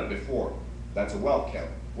never done it before. That's a wildcat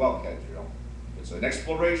drill. It's an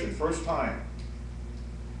exploration, first time.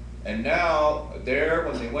 And now, when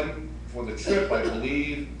they went for the trip, I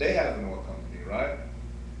believe they have an oil company, right?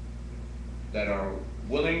 That are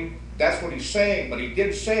willing, that's what he's saying, but he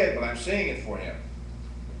didn't say it, but I'm saying it for him.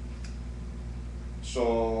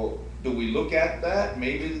 So, do we look at that?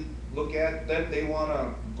 Maybe look at them, they want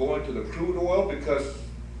to go into the crude oil because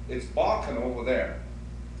it's Bakken over there.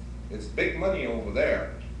 It's big money over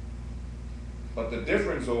there. But the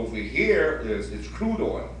difference over here is it's crude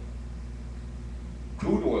oil.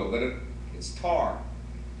 Crude oil, but it's tar.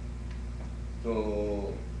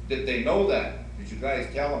 So, did they know that? Did you guys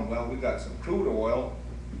tell them, well, we got some crude oil,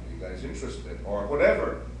 are you guys interested? Or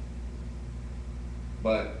whatever.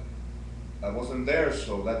 But I wasn't there,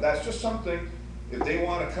 so that's just something, if they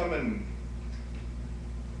wanna come and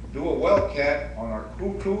do a wellcat on our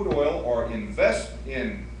crude oil or invest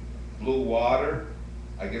in Blue Water,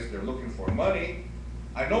 I guess they're looking for money.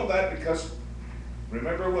 I know that because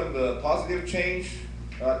remember when the Positive Change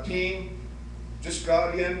team just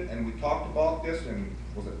got in and we talked about this, and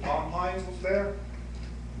was it Tom Hines was there?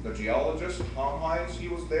 The geologist, Tom Hines, he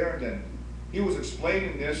was there, and then he was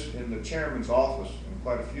explaining this in the chairman's office, and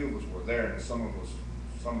quite a few of us were there, and some of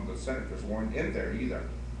the senators weren't in there either.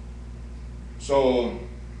 So,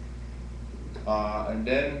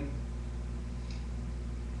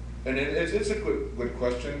 it's a good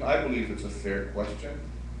question. I believe it's a fair question.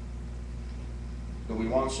 Do we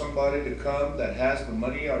want somebody to come that has the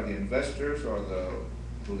money, or the investors, or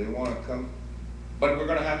do they want to come? But we're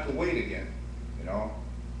gonna have to wait again, you know?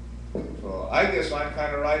 So I guess I'm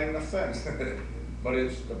kind of riding the fence, but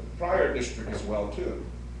it's the prior district as well too.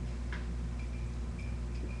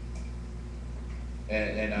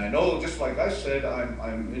 And I know, just like I said,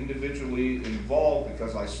 I'm individually involved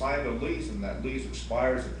because I signed a lease, and that lease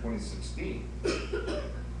expires in 2016.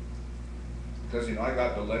 Because, you know, I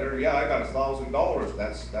got the letter, yeah, I got $1,000,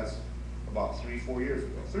 that's about 3-4 years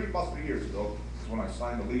ago. About 3 years ago is when I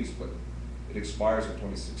signed the lease, but it expires in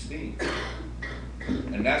 2016.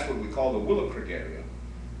 And that's what we call the Willow Creek area.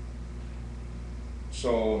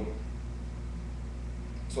 So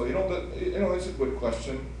you know, it's a good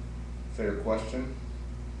question, fair question.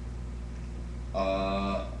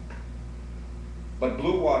 But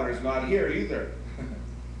Blue Water is not here either,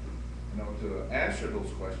 you know, to answer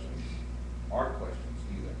those questions, our questions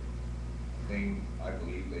either. I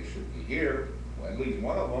believe they should be here, well, at least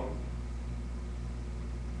one of them.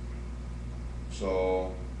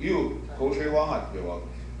 So, Coach Wahat, you're welcome.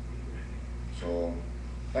 So,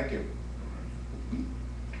 thank you.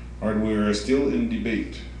 All right, we're still in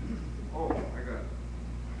debate. Oh, I got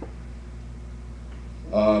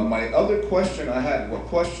it. My other question I had,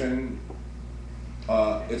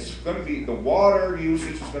 it's gonna be, the water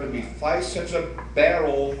usage is gonna be 5 cents a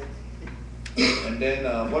barrel, and then,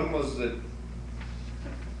 when was it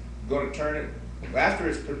gonna turn it, after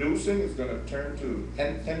it's producing, it's gonna turn to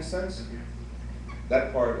 10 cents?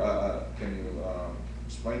 That part, can you,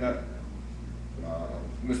 explain that,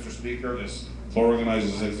 Mr. Speaker? Yes. Floor Organized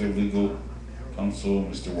Executive Legal Counsel,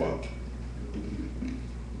 Mr. Watt.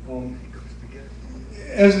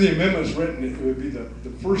 As the amendment's written, it would be the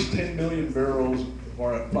first 10 million barrels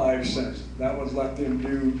are at 5 cents. That would let them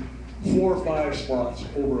do 4 or 5 spots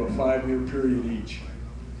over a 5-year period each.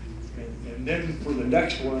 And then for the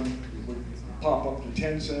next one, it would pop up to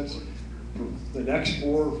 10 cents for the next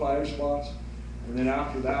 4 or 5 spots. And then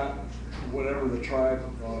after that, whatever the tribe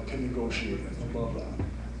can negotiate above that.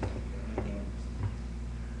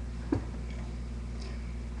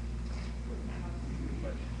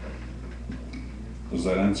 Does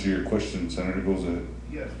that answer your question, Senator Goza?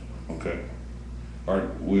 Yes. Okay. All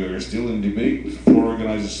right, we're still in debate. Floor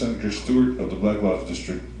Organizer Senator Stewart of the Black Lodge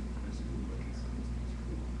District.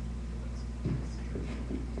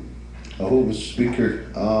 Oh, Mr. Speaker,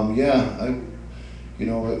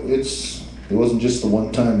 it wasn't just the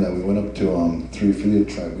one time that we went up to 3 affiliate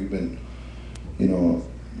tribe. We've been, a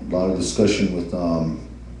lot of discussion with,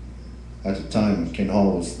 at the time, Ken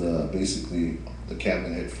Hall was basically the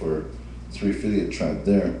cabinet head for 3 affiliate tribe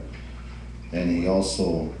there. And he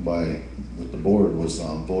also, with the board, was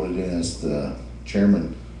voted in as the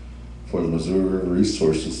chairman for the Missouri River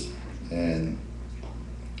Resources. And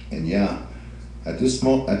yeah, at this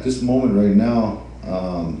moment right now,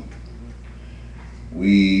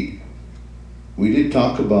 we did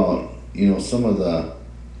talk about, some of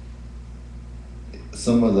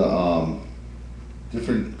the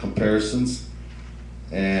different comparisons,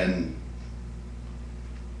 and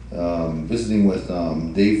visiting with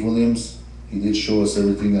Dave Williams. He did show us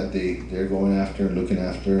everything that they're going after and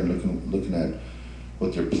looking at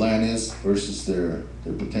what their plan is versus their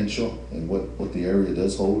potential and what the area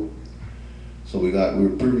does hold. So we were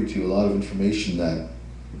privy to a lot of information that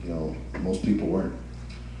most people weren't,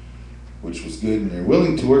 which was good, and they're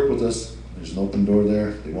willing to work with us. There's an open door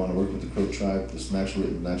there. They want to work with the Crow Tribe, this Natural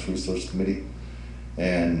Resource Committee,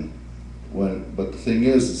 but the thing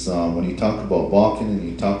is when you talk about Bakken and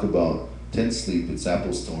you talk about tent sleep, it's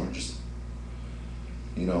apples to oranges.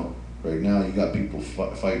 Right now you got people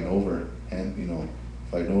fighting over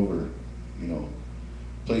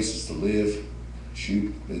places to live,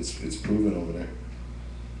 shoot. It's proven over there.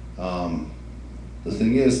 The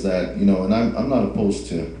thing is that and I'm not opposed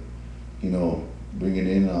to bringing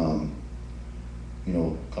in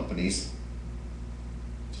companies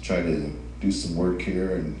to try to do some work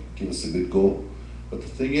here and give us a good go. But the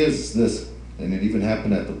thing is this, and it even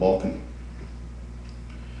happened at the Balkan.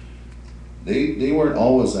 They weren't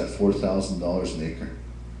always at $4,000 an acre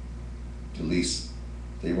to lease.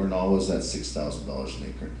 They weren't always at $6,000 an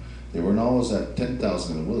acre. They weren't always at $10,000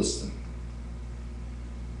 in Williston.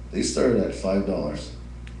 They started at $5,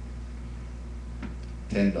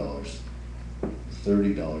 $10,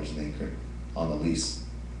 $30 an acre on the lease.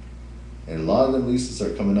 And a lot of them leases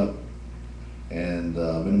are coming up, and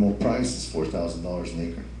minimum price is $4,000 an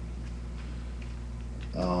acre.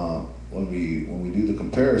 When we do the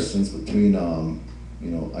comparisons between,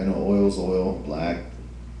 you know, I know oil's oil, black,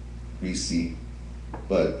 greasy,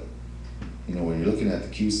 but you know, when you're looking at the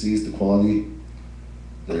QCs, the quality,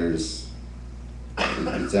 it's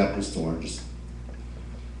apples to oranges.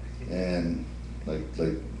 And like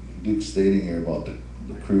Duke's stating here about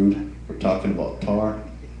the crude, we're talking about tar.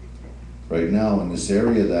 Right now in this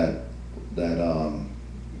area that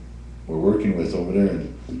we're working with over there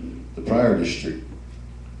in the Pryor district,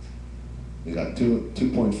 they got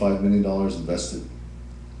 $2.5 million invested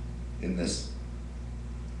in this,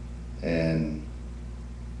 and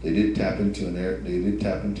they did tap into an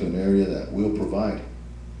area that will provide.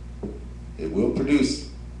 It will produce.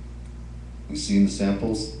 We've seen the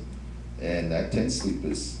samples, and that 10 sleep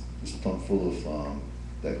is plumb full of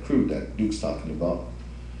that crude that Duke's talking about.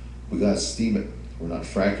 We gotta steam it. We're not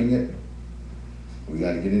fracking it. We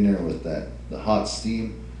gotta get in there with the hot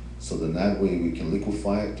steam, so then that way we can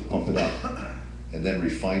liquefy it to pump it out and then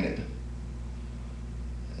refine it.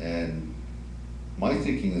 And my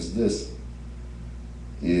thinking is this,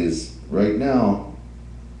 is right now,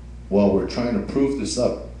 while we're trying to prove this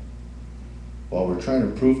up, while we're trying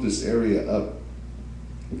to prove this area up,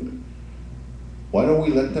 why don't we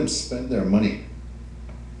let them spend their money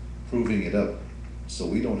proving it up, so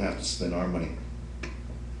we don't have to spend our money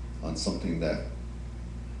on something that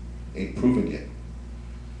ain't proven yet.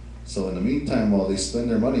 So in the meantime, while they spend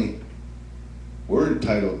their money, we're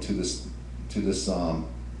entitled to this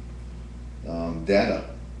data.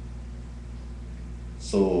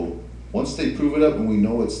 So once they prove it up and we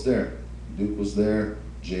know it's there, Duke was there,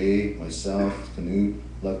 Jay, myself, Canute,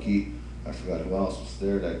 Lucky, I forgot who else was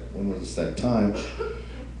there, when was that time,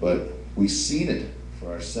 but we've seen it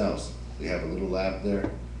for ourselves. We have a little lab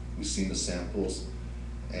there, we've seen the samples,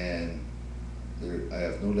 and I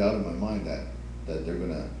have no doubt in my mind that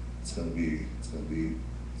it's gonna be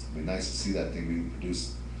nice to see that thing being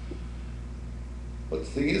produced. But the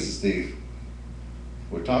thing is Dave,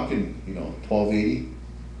 we're talking, you know, 1280.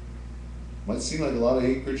 Might seem like a lot of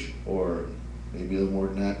acreage, or maybe a little more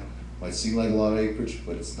than that. Might seem like a lot of acreage,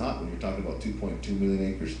 but it's not when you're talking about 2.2 million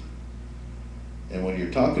acres. And when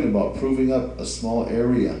you're talking about proving up a small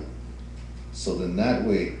area, so then that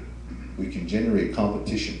way we can generate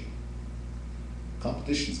competition.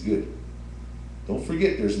 Competition's good. Don't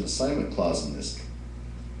forget there's an assignment clause in this.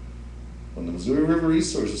 When the Missouri River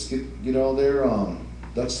Resources get all their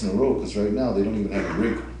ducks in a row, because right now they don't even have a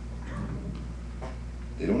rig.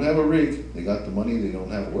 They don't have a rig, they got the money, they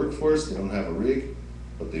don't have a workforce, they don't have a rig,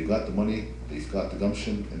 but they've got the money, they've got the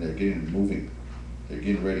gumption, and they're getting moving. They're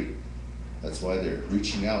getting ready. That's why they're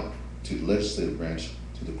reaching out to the legislative branch,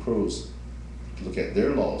 to the Crows, to look at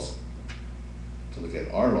their laws, to look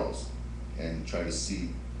at our laws, and try to see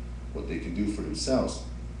what they can do for themselves.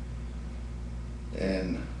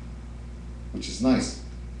 And which is nice,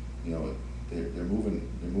 you know, they're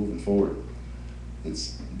moving forward.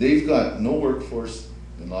 They've got no workforce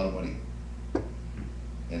and a lot of money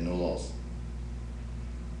and no laws.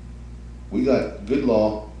 We got good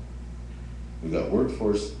law, we got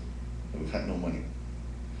workforce, and we got no money.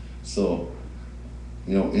 So,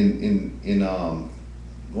 you know, in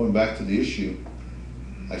going back to the issue,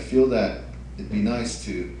 I feel that it'd be nice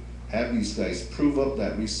to have these guys prove up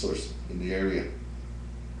that resource in the area.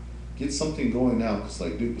 Get something going now, because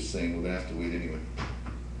like Duke was saying, we're gonna have to wait anyway.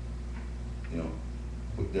 You know,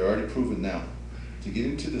 they're already proven now. To get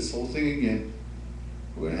into this whole thing again,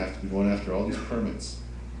 we're gonna have to be going after all these permits,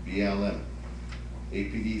 BLM,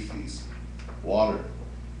 APD fees, water,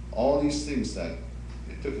 all these things that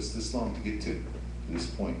it took us this long to get to this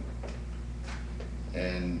point.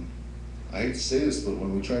 And I hate to say this, but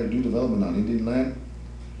when we try to do development on Indian land,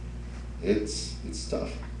 it's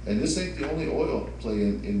tough. And this ain't the only oil play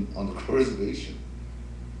on the Crow Reservation.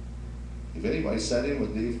 If anybody sat in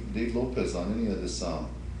with Dave Lopez on any of this,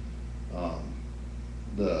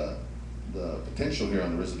 the potential here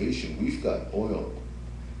on the reservation, we've got oil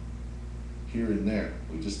here and there.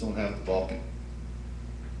 We just don't have the Balkan.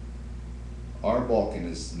 Our Balkan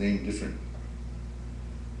is named different.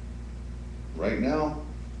 Right now,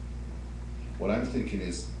 what I'm thinking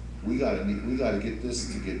is we gotta get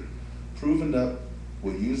this to get proven up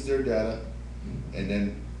we'll use their data and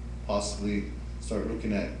then possibly start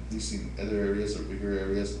looking at leasing other areas or bigger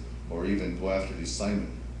areas, or even go after the assignment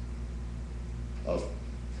of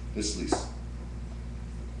this lease.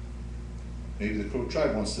 Maybe the Crow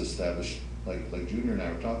Tribe wants to establish, like Junior and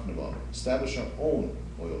I were talking about, establish our own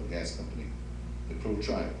oil and gas company, the Crow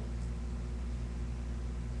Tribe.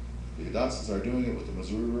 The Hidatsas are doing it with the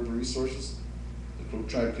Missouri River Resources. The Crow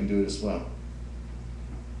Tribe can do it as well.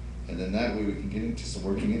 And then that way we can get into some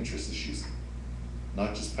working interest issues,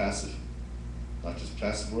 not just passive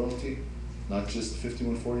royalty, not just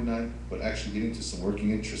 5149, but actually getting to some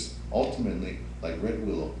working interest. Ultimately, like Red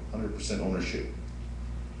Willow, 100% ownership.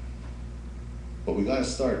 But we gotta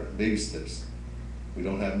start baby steps. We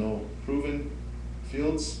don't have no proven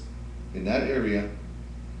fields in that area,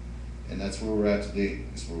 and that's where we're at today,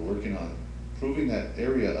 is we're working on proving that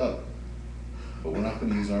area up, but we're not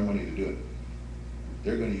gonna use our money to do it.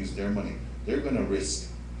 They're gonna use their money. They're gonna risk.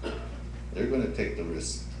 They're gonna take the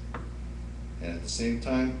risk. And at the same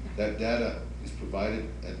time, that data is provided,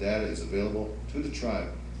 that data is available to the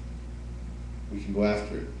tribe. We can go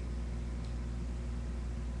after it.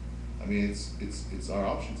 I mean, it's our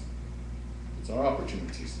options. It's our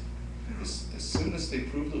opportunities. As soon as they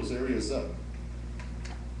prove those areas up,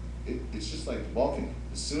 it's just like the Balkan.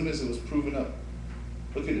 As soon as it was proven up,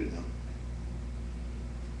 look at it now.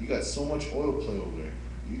 You got so much oil play over there.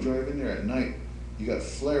 You drive in there at night, you got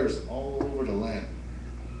flares all over the land.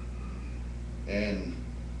 And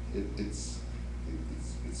it's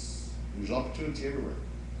there's opportunity everywhere.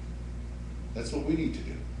 That's what we need to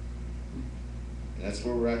do. And that's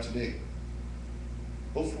where we're at today.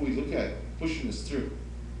 Hopefully we look at pushing this through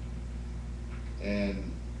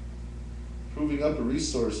and proving up a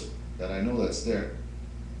resource that I know that's there.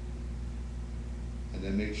 And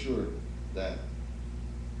then make sure that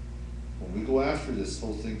when we go after this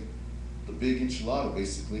whole thing, the big enchilada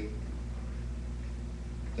basically,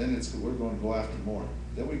 then we're going to go after more.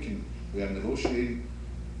 Then we have negotiating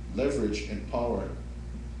leverage and power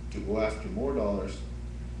to go after more dollars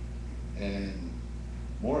and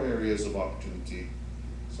more areas of opportunity,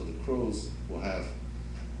 so the Crows will have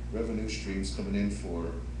revenue streams coming in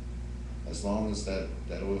for as long as that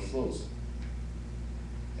oil flows.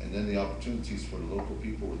 And then the opportunities for the local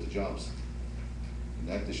people with the jobs in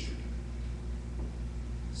that district.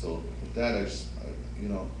 So with that, as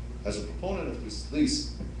a proponent of this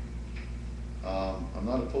lease, I'm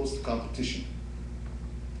not opposed to competition.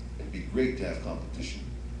 It'd be great to have competition.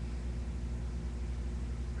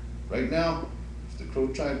 Right now, if the Crow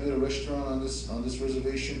Tribe did a restaurant on this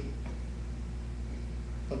reservation,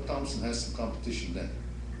 Bud Thompson has some competition then.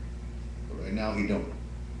 But right now he don't.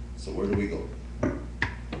 So where do we go?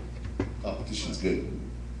 Competition's good.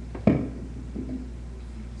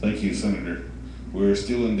 Thank you, Senator. We're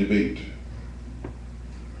still in debate.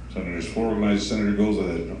 Senators, 4 organized, Senator goes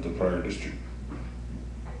ahead of the prior district.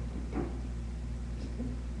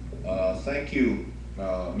 Thank you,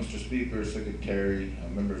 Mr. Speaker, Secretary,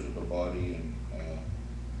 members of the body, and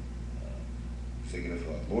executive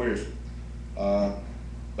lawyers. I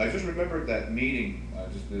just remembered that meeting,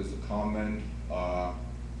 just as a comment,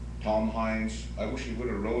 Tom Hines, I wish he would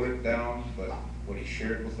have wrote it down, but what he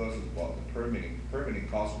shared with us is about the permitting. Permitting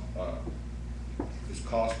cost, is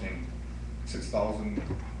costing $6,000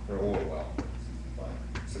 per oil well.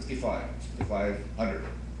 6,500.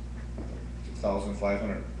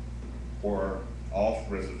 6,500. For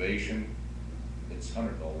off reservation, it's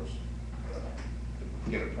 $100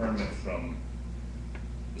 to get a permit from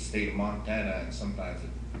the state of Montana, and sometimes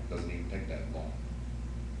it doesn't even take that long.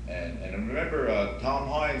 And I remember Tom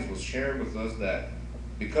Hines was sharing with us that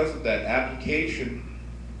because of that application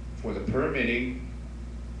for the permitting,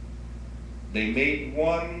 they made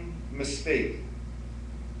one mistake.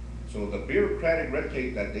 So the bureaucratic red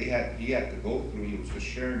tape that he had to go through, he was just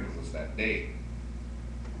sharing with us that day.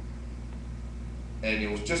 And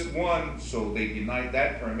it was just one, so they denied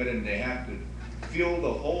that permit, and they have to fill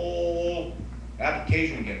the whole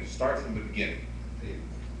application again, start from the beginning,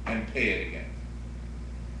 and pay it again.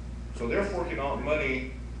 So they're forking out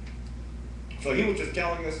money. So he was just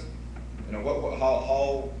telling us,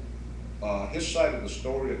 how his side of the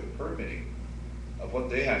story of the permitting, of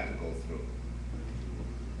what they have to go through.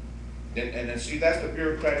 And then see, that's the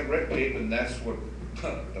bureaucratic red tape, and that's what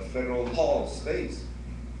the federal law states.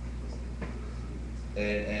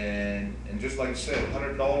 And just like I said,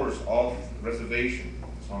 $100 off reservation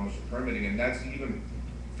as long as you're permitting, and that's even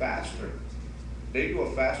faster. They do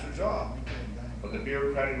a faster job, but the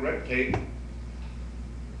bureaucratic red tape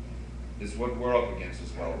is what we're up against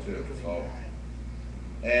as well too. So,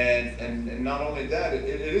 and not only that,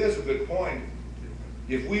 it is a good point.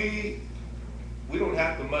 If we we don't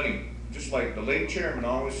have the money. Just like the late chairman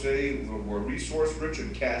always say, we're resource rich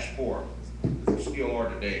and cash poor. We still are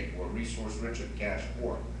today. We're resource rich and cash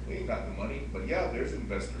poor. We ain't got the money, but yeah, there's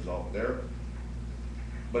investors out there.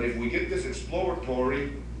 But if we get this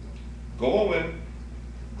exploratory going,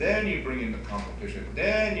 then you bring in the competition.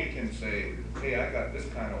 Then you can say, hey, I got this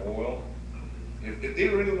kind of oil. If they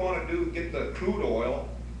really want to get the crude oil,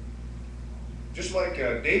 just like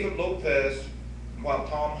David Lopez, while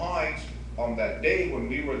Tom Hines, on that day when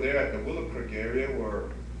we were there at the Willow Creek area, where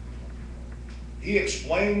he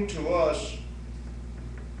explained to us,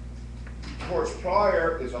 towards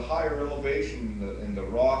Pryor is a higher elevation in the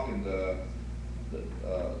rock and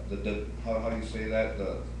how do you say that?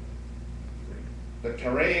 The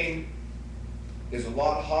terrain is a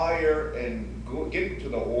lot higher and getting to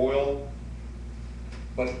the oil.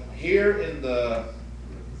 But here in the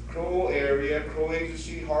Crow area, Crow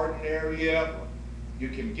Agency, Hardin area, you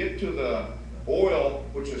can get to the oil,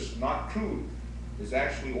 which is not crude, is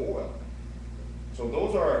actually oil. So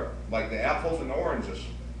those are like the apples and oranges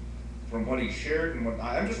from what he shared. And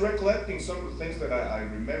I'm just recollecting some of the things that I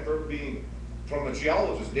remember being from a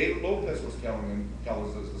geologist. David Lopez was telling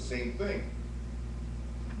us the same thing.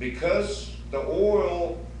 Because the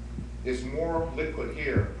oil is more liquid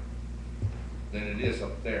here than it is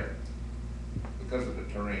up there because of the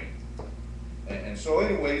terrain. And so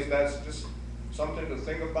anyways, that's just something to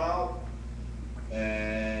think about.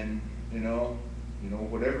 And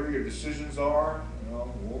whatever your decisions are,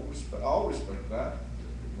 I'll respect that.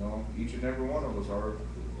 Each and every one of us are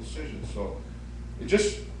decisions. So it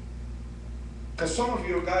just, because some of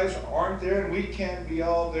you guys aren't there and we can't be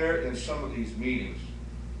all there in some of these meetings.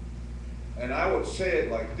 And I would say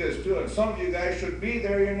it like this too, and some of you guys should be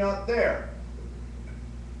there, you're not there.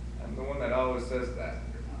 I'm the one that always says that.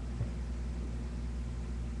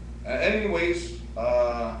 Anyways,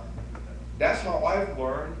 that's how I've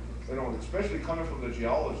learned, especially coming from the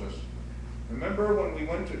geologist. Remember when we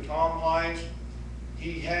went to Tom Hines,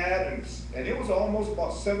 he had, and it was almost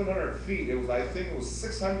about 700 feet. It was, I think it was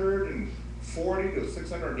 640 to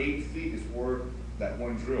 680 feet is where that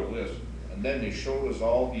one drill is. And then they showed us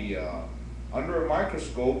all the, under a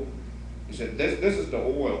microscope, he said, this is the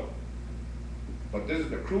oil. But this is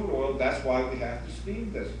the crude oil, that's why we have to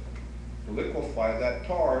steam this, to liquefy that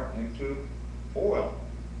tar into oil.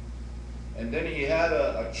 And then he had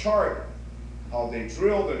a chart, how they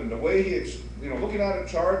drilled, and the way he, looking at a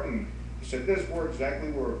chart, and he said, this is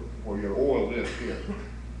exactly where your oil is here.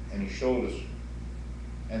 And he showed us.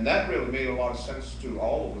 And that really made a lot of sense to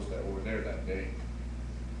all of us that were there that day.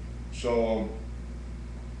 So,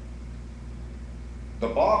 the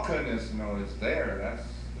Bakken is, it's there. That's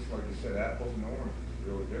just like you said, apples and oranges is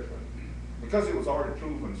really different. Because it was already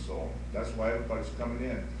proven, so that's why everybody's coming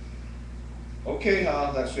in. Okay,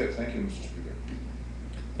 that's it. Thank you, Mr. Speaker.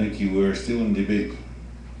 Thank you. We're still in debate.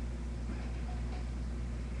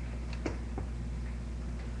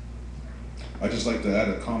 I'd just like to add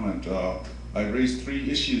a comment. I raised 3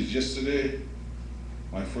 issues yesterday.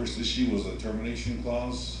 My first issue was a termination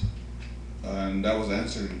clause, and that was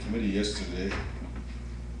answered in committee yesterday.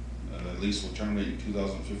 At least will terminate in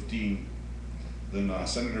 2015. Then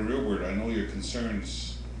Senator Reelbert, I know your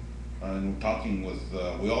concerns, and talking with,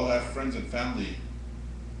 we all have friends and family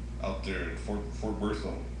out there at Fort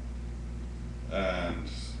Berthold. And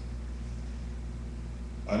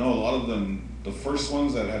I know a lot of them, the first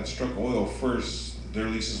ones that had struck oil first, their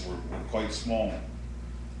leases were quite small.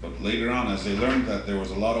 But later on, as they learned that there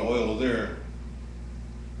was a lot of oil there,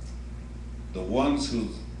 the ones who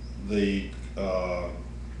they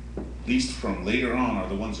leased from later on are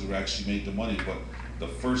the ones who actually made the money, but the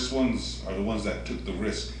first ones are the ones that took the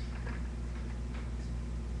risk.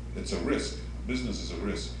 It's a risk. Business is a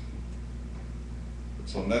risk.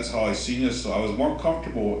 So that's how I seen this. So I was more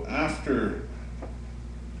comfortable after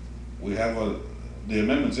we have the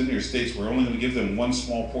amendments in here states we're only going to give them one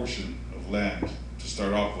small portion of land to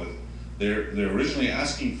start off with. They're originally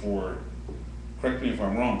asking for, correct me if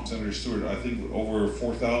I'm wrong, Senator Stewart, I think over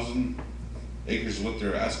 4,000 acres is what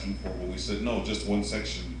they're asking for, but we said no, just one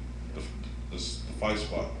section, the 5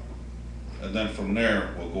 spot. And then from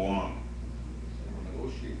there, we'll go on.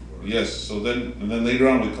 Yes, so then later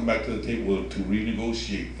on, we come back to the table to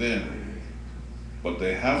renegotiate then. But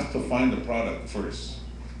they have to find the product first.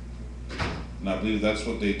 And I believe that's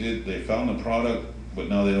what they did. They found the product, but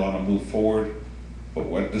now they want to move forward. But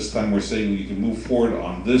at this time, we're saying you can move forward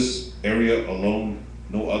on this area alone,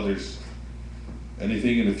 no others.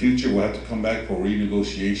 Anything in the future, we'll have to come back for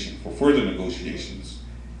renegotiation, for further negotiations.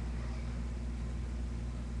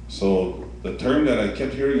 So the term that I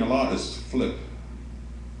kept hearing a lot is flip.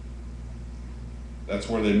 That's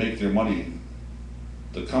where they make their money.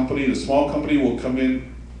 The company, the small company will come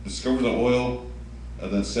in, discover the oil,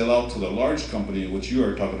 and then sell out to the large company, which you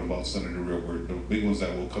are talking about, Senator Railbird, the big ones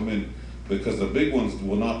that will come in, because the big ones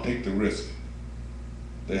will not take the risk.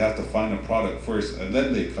 They have to find a product first, and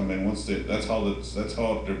then they come in. Once that's how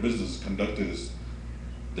their business is conducted. Is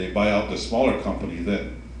they buy out the smaller company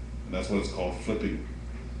then, and that's what it's called, flipping.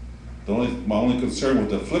 My only concern with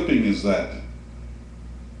the flipping is that,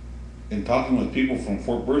 in talking with people from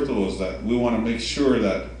Fort Berthold, is that we want to make sure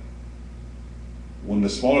that when the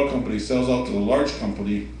smaller company sells out to the large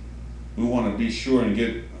company, we want to be sure and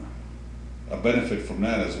get a benefit from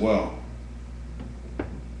that as well.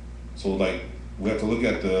 So like, we have to look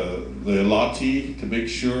at the allotee to make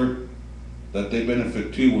sure that they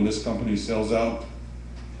benefit too when this company sells out,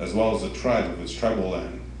 as well as the tribe if it's tribal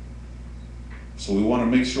land. So we want to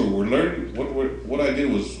make sure we're learning. What I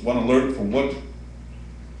did was want to learn from what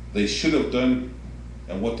they should have done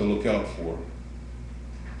and what to look out for.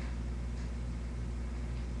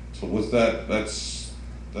 So with that, that's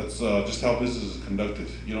just how business is conducted.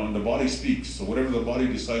 You know, and the body speaks. So whatever the body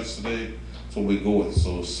decides today, that's what we go with.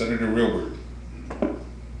 So Senator Railbird.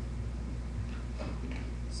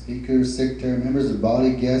 Speaker, secretary, members of the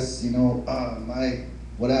body, guests, you know, I'm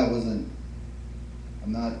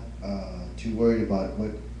not too worried about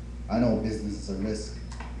what, I know business is a risk.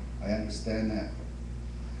 I understand that.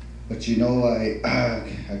 But you know,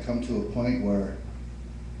 I come to a point where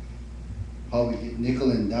probably get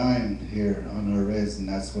nickel and dime here on our res, and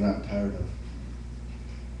that's what I'm tired of.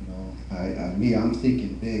 You know, I'm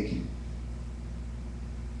thinking big.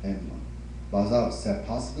 And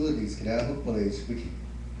possibilities could have a place.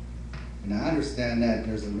 And I understand that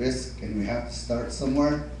there's a risk and we have to start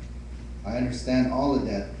somewhere. I understand all of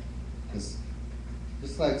that. Because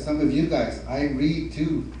just like some of you guys, I read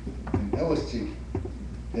too. And that was cheap.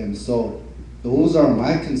 And so those are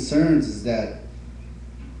my concerns, is that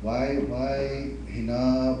why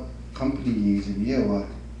hina company in year what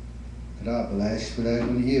kada balash bala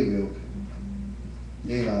kun year will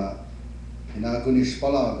dela hina kun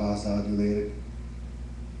ishpala gasa do le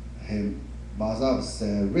him bazabs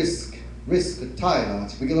risk tie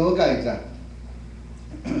that we can all guide that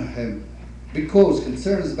him because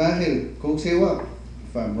concerns about him go say what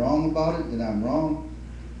if I'm wrong about it, then I'm wrong.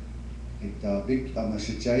 It big I'm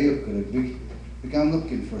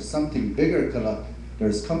looking for something bigger.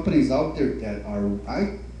 There's companies out there that are,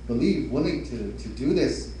 I believe, willing to do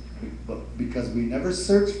this, but because we never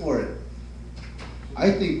searched for it.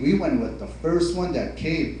 I think we went with the first one that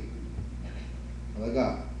came.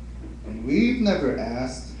 And we've never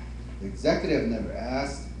asked, the executive never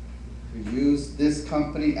asked, we used this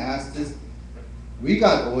company, asked this. We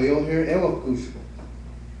got oil here,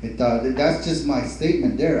 that's just my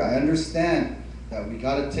statement there. I understand that we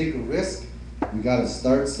gotta take a risk, we gotta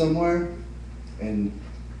start somewhere, and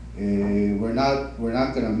we're not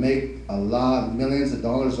gonna make a lot of millions of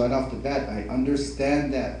dollars right off the bat. I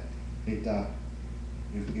understand that. If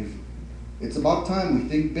it's about time we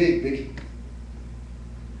think big.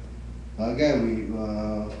 Again,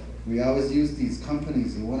 we always use these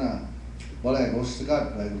companies. We wanna, and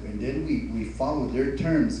then we follow their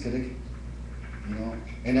terms, you know.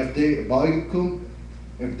 And if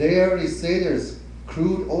they already say there's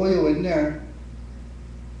crude oil in there,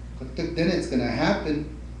 then it's gonna happen.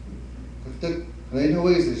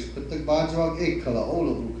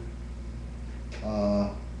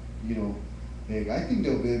 You know, I think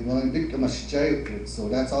they'll be willing to, so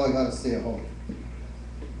that's all I gotta say at home.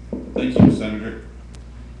 Thank you, Senator.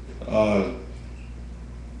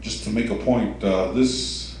 Just to make a point,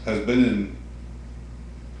 this has been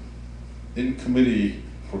in committee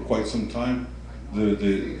for quite some time.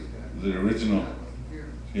 The original,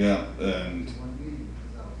 yeah, and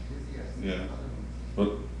yeah,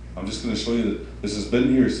 but I'm just going to show you that this has been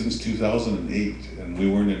here since 2008, and we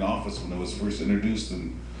weren't in office when it was first introduced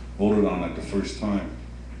and voted on at the first time.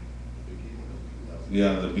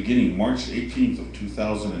 Yeah, the beginning, March 18th of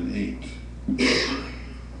 2008.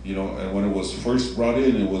 You know, and when it was first brought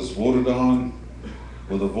in, it was voted on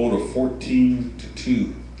with a vote of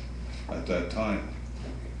 14-2 at that time.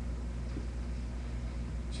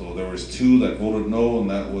 So there was 2 that voted no, and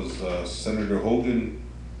that was Senator Hogan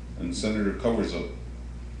and Senator Coversup,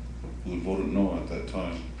 who voted no at that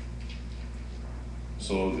time.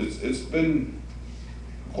 So it's been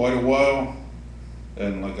quite a while,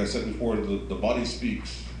 and like I said before, the body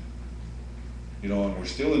speaks. You know, and we're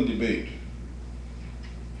still in debate.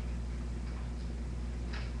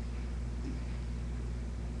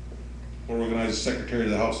 Organized Secretary of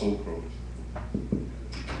the House, Oak Grove.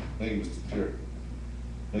 Thank you, Mr. Chair.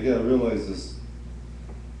 Again, I realize this has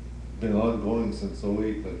been ongoing since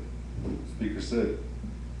 08, like the Speaker said.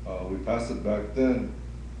 We passed it back then,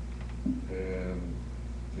 and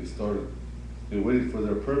they waited for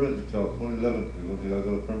their permit until 2011, they got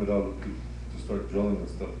a permit out to start drilling and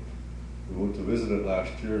stuff. We went to visit it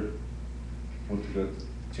last year, went to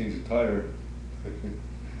change the tire.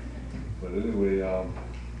 But anyway, I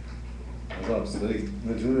thought, like,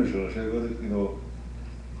 the junior should I go to, you know,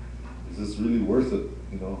 is this really worth it,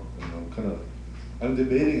 you know? And I'm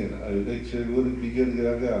debating it. I think, should I go to be good?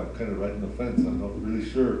 I'm kind of right in the fence. I'm not really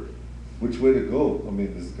sure which way to go. I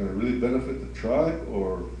mean, is it gonna really benefit the tribe,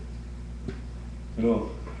 or, you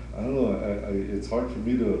know, I don't know. It's hard for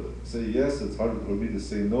me to say yes. It's hard for me to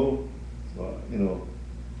say no. You know,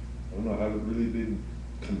 I don't know. I haven't really been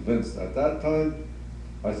convinced. At that time,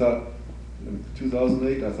 I thought, in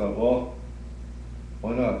 2008, I thought, well,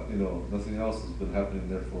 why not? You know, nothing else has been happening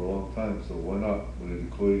there for a long time, so why not?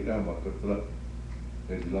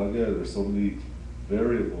 There's so many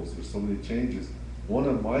variables, there's so many changes. One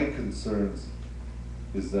of my concerns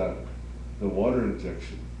is that the water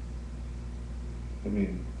injection. I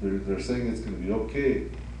mean, they're saying it's gonna be okay,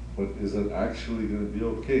 but is it actually gonna be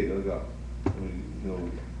okay? I mean, you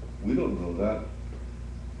know, we don't know that.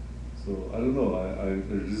 So, I don't know,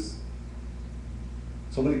 there's just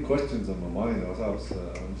so many questions on my mind.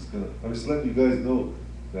 I'm just letting you guys know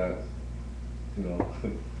that, you know,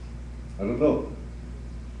 I don't know.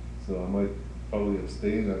 So I might probably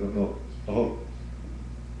abstain, I don't know. Oh.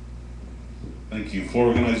 Thank you. Floor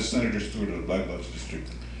Organizer Senator Stewart of the Black Lodge District.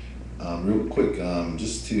 Real quick,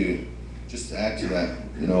 just to add to that,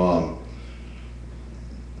 you know,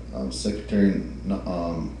 Secretary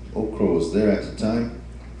Okro was there at the time,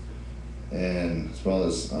 and as well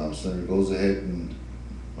as Senator Goes Ahead and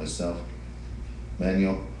myself,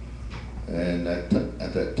 Manuel, and at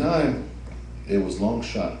that time, it was Long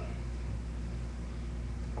Shot.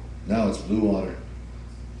 Now it's Blue Water.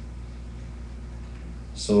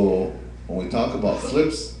 So when we talk about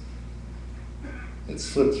flips, it's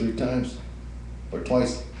flipped 3 times or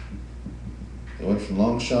twice. It went from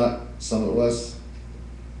Long Shot, Summit West,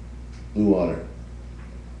 Blue Water.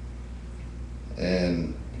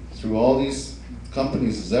 And through all these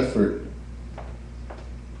companies' effort,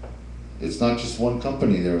 it's not just one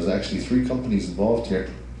company, there was actually 3 companies involved here.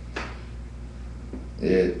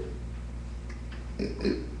 It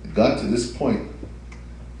got to this point,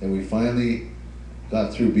 and we finally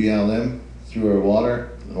got through BLM, through our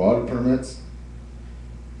water permits.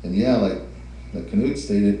 And yeah, like Knut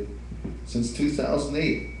stated, since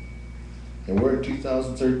 2008, and we're in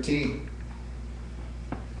 2013.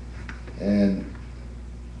 And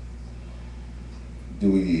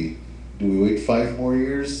do we wait 5 more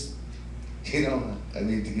years? You know, I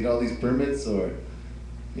mean, to get all these permits, or,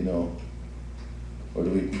 you know, or do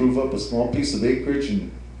we prove up a small piece of acreage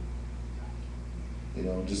and, you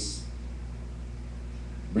know, just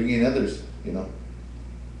bring in others, you know?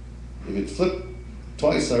 If it flipped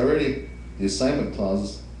twice already, the assignment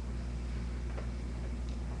clauses,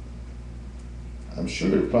 I'm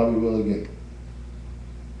sure it probably will again.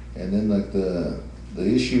 And then like the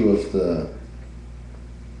issue of the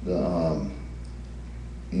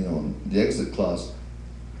you know, the exit clause.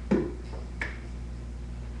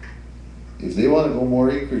 If they want to go more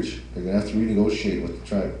acreage, they're gonna have to renegotiate with the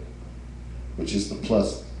tribe, which is the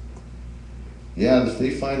plus. Yeah, if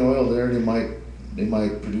they find oil there, they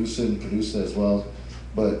might produce it and produce it as well,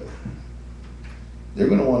 but they're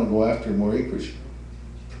gonna want to go after more acreage.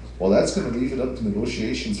 Well, that's gonna leave it up to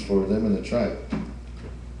negotiations for them and the tribe.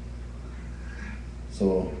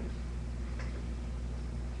 So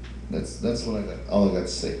that's what all I got to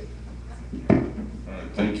say. All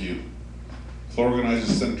right, thank you. Floor Organizer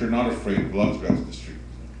Senator Not Afraid, Bluffs Grass District.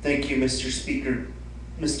 Thank you, Mr. Speaker,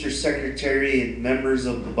 Mr. Secretary, and members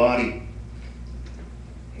of the body.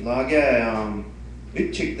 Ilaga,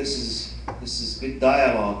 Mitchik, this is good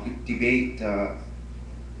dialogue, good debate.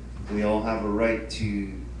 We all have a right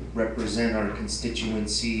to represent our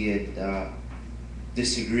constituency and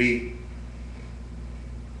disagree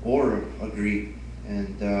or agree,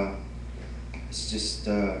 and it's just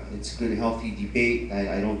it's good, healthy debate.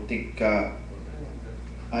 I don't think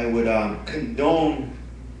I would condone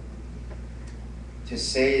to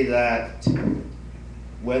say that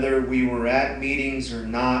whether we were at meetings or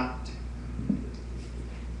not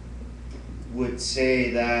would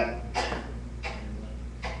say that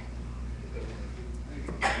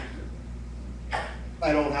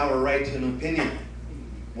I don't have a right to an opinion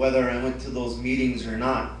whether I went to those meetings or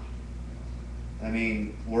not. I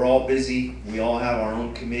mean, we're all busy, we all have our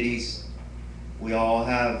own committees, we all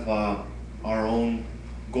have our own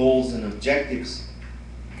goals and objectives,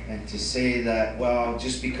 and to say that, well,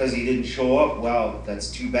 just because he didn't show up, well, that's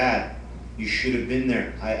too bad. you should have been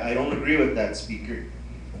there. I don't agree with that, Speaker.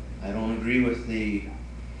 I don't agree with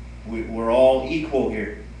we're all equal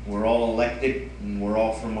here. We're all elected and we're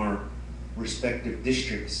all from our respective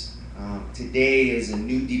districts. Today is a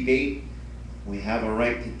new debate. We have a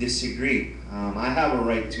right to disagree. I have a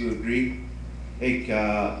right to agree. Like,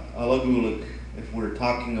 Alaguluk, if we're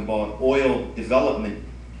talking about oil development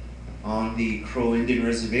on the Crow Indian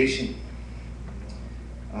Reservation.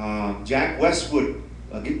 Jack Westwood,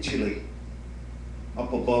 Agitchile,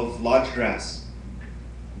 up above Lodgegrass.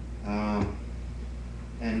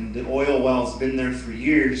 And the oil well's been there for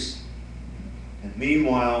years. And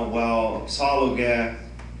meanwhile, while Upsaloga,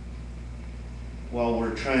 while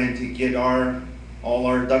we're trying to get all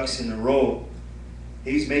our ducks in a row,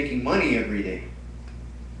 he's making money every day.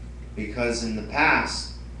 Because in the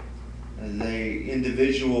past, the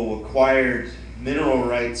individual acquired mineral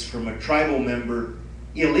rights from a tribal member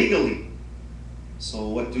illegally. So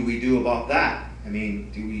what do we do about that? I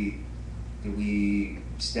mean, do we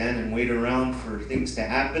stand and wait around for things to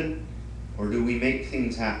happen, or do we make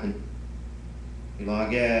things happen? You know,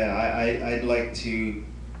 again, I'd like to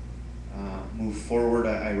move forward.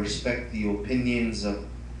 I respect the opinions of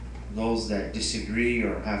those that disagree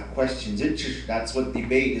or have questions. That's what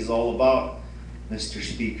debate is all about, Mr.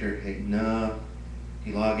 Speaker.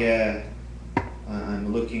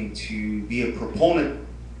 I'm looking to be a proponent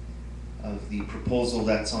of the proposal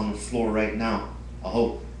that's on the floor right now. I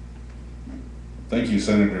hope. Thank you,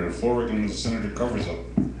 Senator. The floor recommends the senator covers up.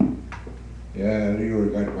 Yeah, you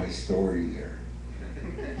got my story there.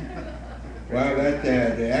 Well,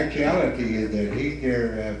 the actuality is that he's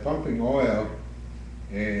there pumping oil,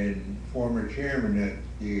 and former chairman that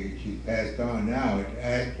she passed on now had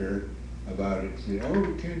asked her about it. Said, "Oh,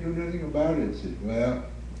 we can't do nothing about it." Said, "Well,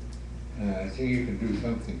 I think you can do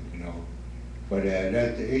something, you know." But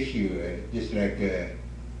that's the issue. Just like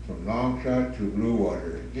from Longshot to Blue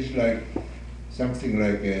Water, just like something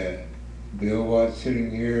like Bill Watts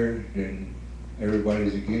sitting here, then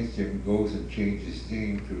everybody's against him, goes and changes his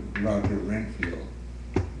name to Roger Renfield,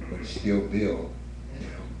 but it's still Bill. You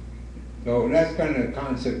know? So that's kind of the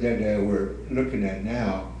concept that we're looking at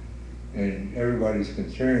now, and everybody's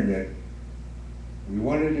concerned that we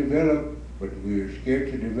want to develop, but we're scared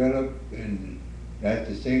to develop, and that's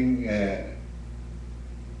the thing.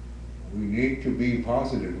 We need to be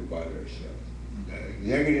positive about ourselves. The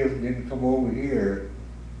executive didn't come over here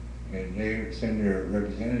and they send their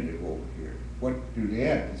representative over here. What do they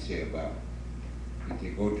have to say about it? Did they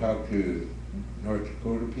go talk to North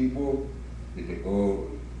Dakota people? Did they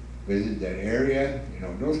go visit that area? You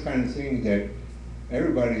know, those kind of things that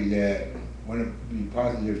everybody that want to be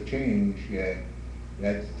positive change,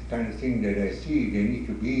 that's the kind of thing that I see. They need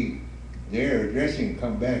to be there addressing,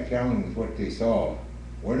 come back telling us what they saw.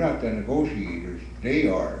 We're not the negotiators, they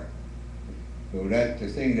are. So that's the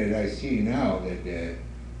thing that I see now that,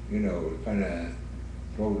 you know, kind of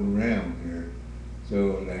floating around here.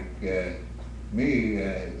 So like me,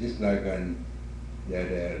 just like on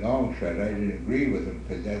that long shot, I didn't agree with them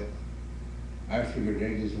because that, I figured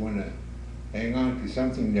they just want to hang on to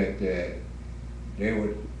something that they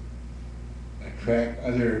would attract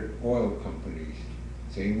other oil companies.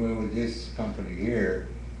 Same way with this company here.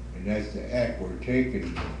 And that's the act we're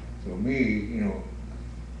taking. So me, you know,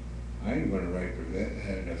 I ain't gonna write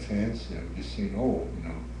an offense. I'm just saying, oh, you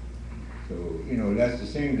know. So, you know, that's the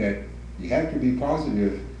thing that you have to be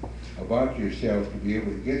positive about yourself to be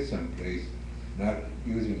able to get someplace, not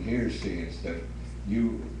using hearsay and stuff.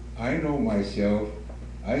 I know myself,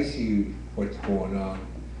 I see what's going on,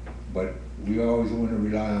 but we always want to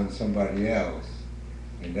rely on somebody else.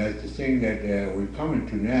 And that's the thing that we're coming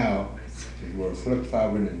to now, is we're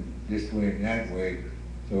flip-flopping and this way and that way.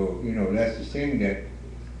 So, you know, that's the thing that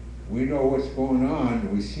we know what's going on,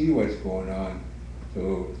 we see what's going on.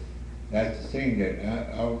 So that's the thing that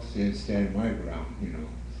I'll stand my ground, you know.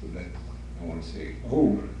 So that I want to say.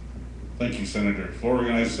 Oh, thank you, Senator. Floor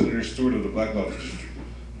recognizes Senator Stewart of the Black Lodge District.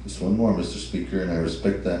 Just one more, Mr. Speaker, and I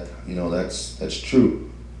respect that. You know, that's true.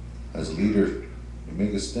 As a leader, you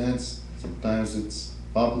make a stance. Sometimes it's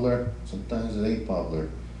popular, sometimes it ain't popular.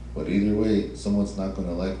 But either way, someone's not going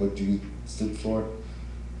to like what you stood for,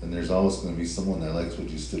 and there's always going to be someone that likes what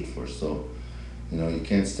you stood for. So, you know, you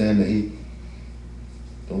can't stand the heat.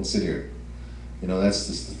 Don't sit here. You know, that's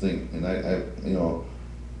just the thing. And I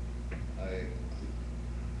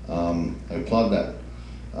applaud that.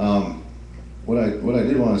 What I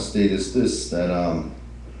did want to state is this, that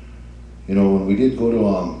you know, when we did go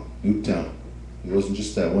to Newtown, it wasn't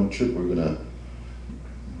just that one trip.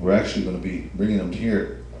 We're actually gonna be bringing them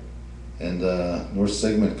here. And North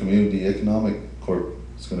Segment Community Economic Corp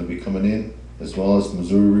is going to be coming in as well as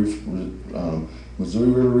Missouri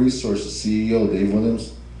River Resources CEO Dave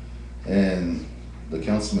Williams and the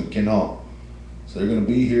Councilman Ken Hall. So they're gonna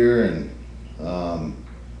be here, and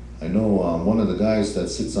I know one of the guys that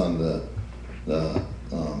sits on the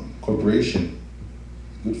corporation,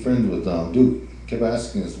 good friend with Duke, kept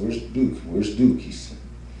asking us, "Where's Duke? Where's Duke?" He said.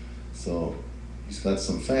 So he's got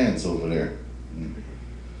some fans over there.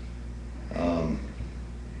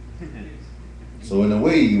 So in a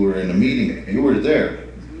way, you were in a meeting. You were there,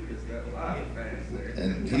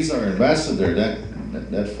 and he's our ambassador.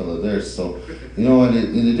 That fella there. So you know, and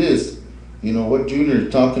it is. You know what Junior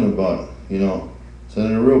is talking about. You know,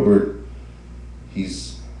 Senator Rilbert.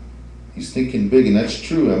 He's thinking big, and that's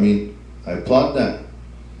true. I mean, I applaud that.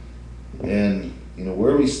 And you know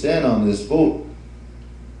where we stand on this vote.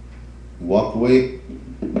 We walk away.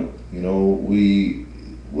 You know,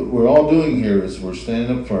 what we're all doing here is we're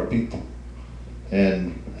standing up for our people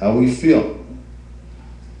and how we feel.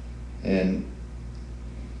 And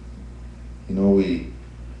you know,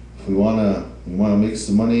 if we wanna make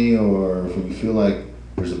some money, or if we feel like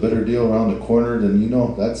there's a better deal around the corner, then you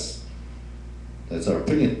know that's our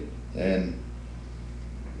opinion.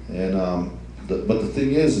 But the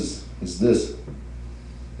thing is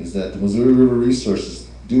that the Missouri River Resources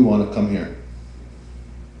do want to come here,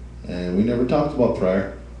 and we never talked about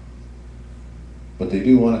Pryor, but they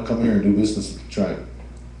do want to come here and do business with the tribe.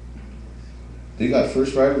 They got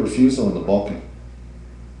first right of refusal in the Balkan.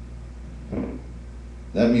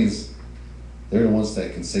 That means they're the ones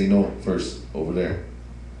that can say no first over there.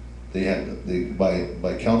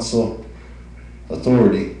 By council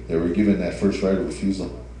authority, they were given that first right of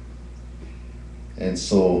refusal. And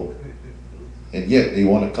yet they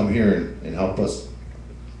want to come here and help us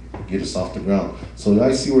get us off the ground. So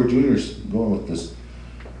I see where Junior's going with this.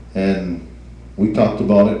 And we talked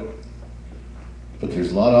about it, but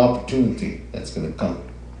there's a lot of opportunity that's going to come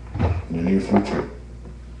in the near future.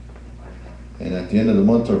 And at the end of the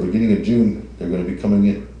month or beginning of June, they're going to be coming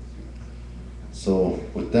in. So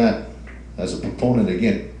with that, as a proponent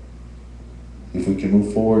again, if we can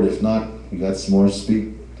move forward, if not, we got some more to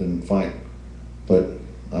speak, then fine. But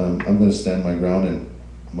I'm going to stand my ground, and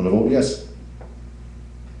I'm going to vote yes.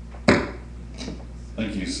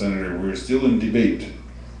 Thank you, Senator. We're still in debate.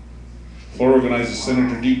 Floor organizer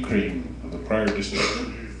Senator Dee Crane of the Pryor District.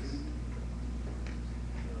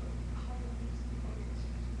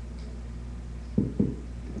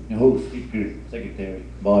 The host, Speaker, Secretary,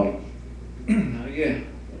 body. Yeah,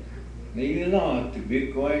 maybe not to be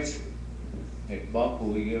quiet. At Baku,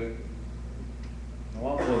 we go. I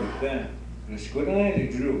want to look at the Squidline, the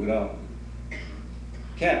Drew Graf.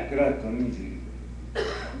 Cat Graf community.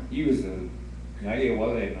 He was a idea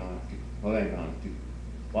what I not to.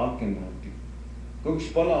 Walking not to. Cook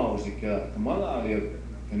Spala was a cat. Kamala,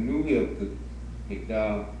 the new year could pick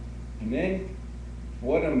down. And then,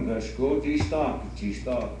 what I'm going to go to stock.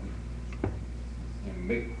 And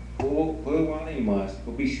make poor animals,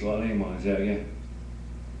 go be sure animals again.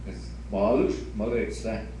 It's Balus, mother, it's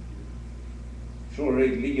that. So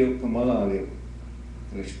regularly, you come along,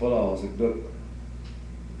 the Spala was a duck.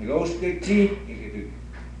 The ghost get tea, you get it.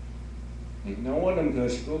 And no one of them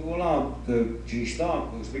goes, go along, the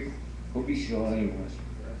stock, go be sure animals.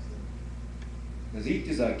 Because it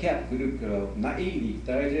is a cat group, not eating,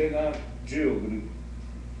 Tiger, Joe group.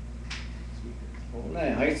 Oh,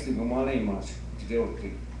 no, heights to come on animals.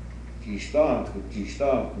 T-stock,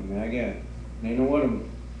 and again, they know what I'm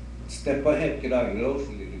step ahead, get out of those.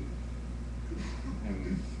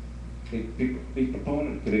 And big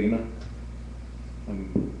proponent, you know.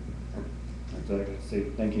 That's all I got to say.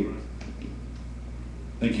 Thank you.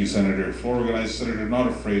 Thank you, Senator. Floor organizer Senator Not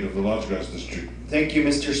Afraid of the Lodge Grass District. Thank you,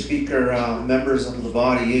 Mr. Speaker, members of the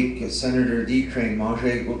body, Senator Dee Crane,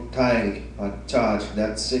 Maje Guptaig, Taj.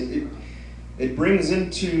 That's it. It brings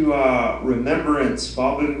into remembrance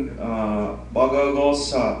Babin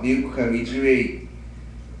Bagagos Biukavidue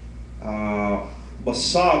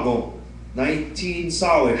Basago 19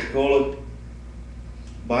 Sawish Gola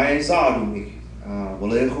Baezadumi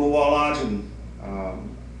Valejo Walajan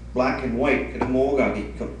black and white Kadamoga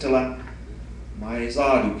Kutila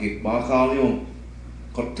Maezadu Bakalium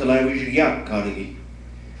Kutila Vijiak Karigi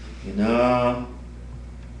Ina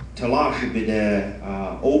Talashibide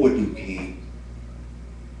Obaduki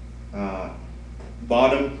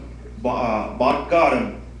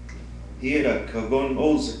Botgarden here Kagon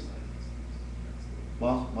Oz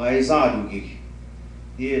Maizadugi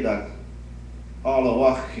here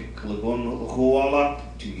Alawak Kalagon Huala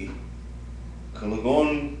Tugi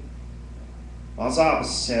Kalagon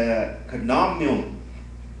Azabs Kanamium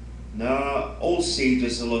Na Old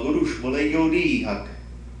Sages Lagurush Malayodi Hak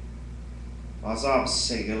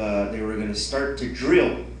they were gonna start to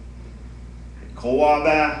drill.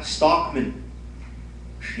 Kowaba, Stockman,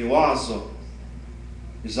 Shiwazo,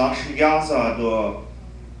 Izashigaza, the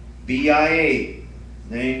BIA,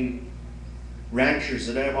 then ranchers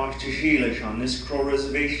that have on this Crow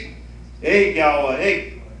Reservation. Hey, Gawa,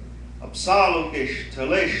 hey, Absalukish,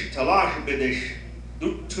 Talish, Talashabidish,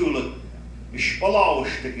 Dutuluk,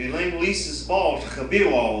 Ishpalawish, the Giling Lisa's Ball,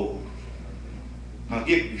 Chabiwa,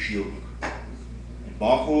 Hagipishuk, and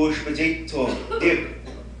Bakush Bajito, Dip,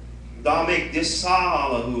 Damek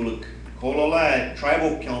Disala Huluk, Kololad,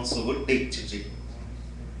 Tribal Council, what date to it?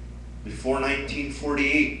 Before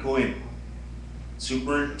 1948, going.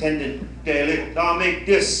 Superintendent Damek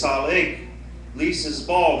Disala, Lisa's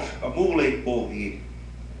Ball, Amule Bohi,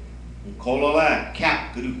 and Kololad,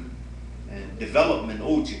 Cap Group, and Development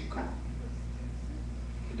Ojik.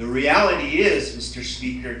 The reality is, Mr.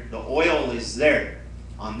 Speaker, the oil is there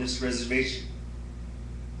on this reservation.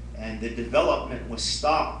 And the development was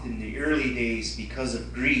stopped in the early days because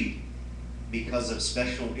of greed, because of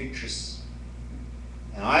special interests.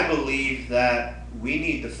 And I believe that we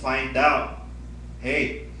need to find out,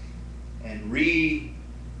 hey, and resubmit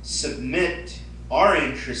our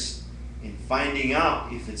interest in finding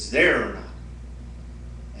out if it's there or not.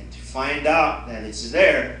 And to find out that it's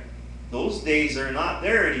there, those days are not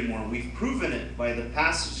there anymore. We've proven it by the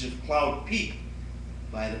passage of Cloud Peak,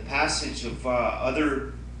 by the passage of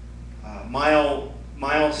other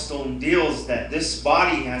milestone deals that this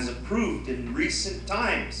body has approved in recent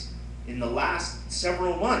times, in the last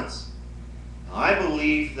several months. Now, I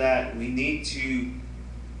believe that we need to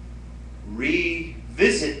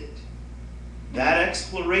revisit that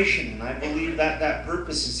exploration, and I believe that that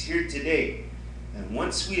purpose is here today. And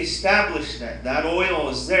once we establish that that oil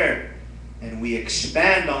is there, and we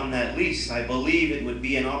expand on that lease, I believe it would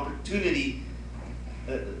be an opportunity.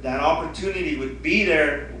 That opportunity would be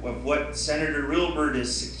there of what Senator Rilbert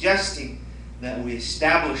is suggesting, that we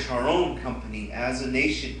establish our own company as a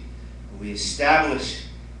nation. We establish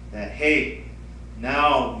that, hey,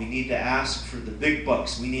 now we need to ask for the big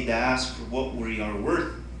bucks. We need to ask for what we are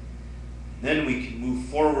worth. Then we can move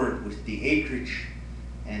forward with the acreage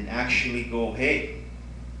and actually go, hey,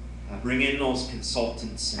 bring in those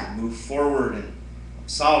consultants and move forward. And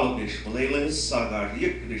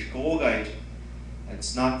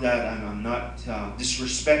it's not that I'm not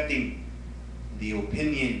disrespecting the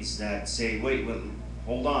opinions that say, wait, well,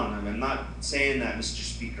 hold on. I'm not saying that, Mr.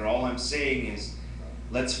 Speaker. All I'm saying is,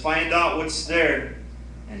 let's find out what's there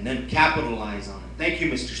and then capitalize on it. Thank you,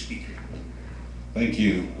 Mr. Speaker. Thank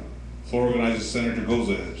you. Floor organizer, Senator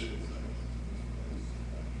Gozaj.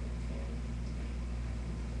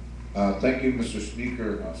 Thank you, Mr.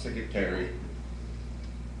 Speaker, Secretary.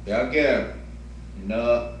 Again,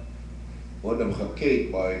 what I'm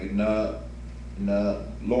Kate by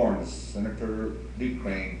Lawrence, Senator Lee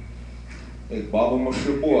Crane, Baba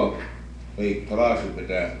Mashubua, Tarashi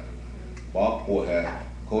Bada, Bob Poha,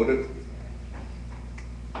 Kodak,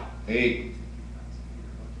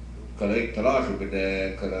 Kalek Tarashi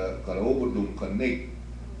Bada, Kalobudum Kanik,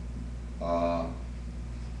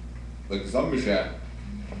 like Zambisha,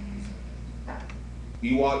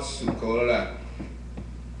 Iwats Kola,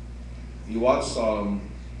 Iwats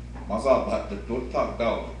Mazat the Total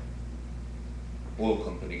Down oil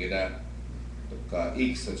company get that the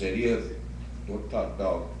X Sajeria Total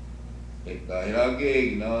Down. It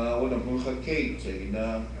Hirage na one of Mulha Kate,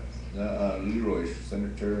 Leroy,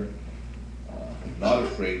 Senator, not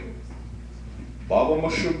afraid. Baba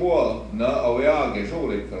Mashabua, na Awayage,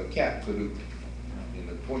 Jole for a cat to do in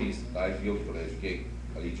the 20s, I feel for educate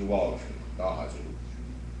Alijual, Dahaju.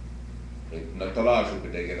 It Natalaju,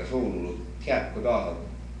 but they get a whole cat could have.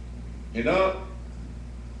 You know,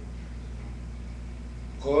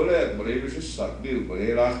 Colette, but it was just suck deal, but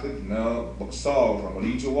they laughed it now, Boxall from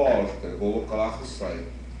Alijual, the go Kalaka side.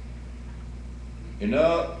 You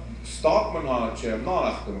know, Stockman had a chair, not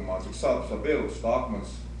after the magic subs, a bill,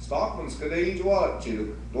 Stockman's could age what?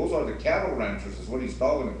 Those are the cattle ranchers, is what he's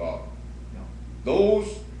talking about.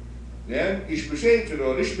 Those, then, ich beschäftigt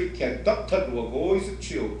oder ich bin kein Doktor, wo go is a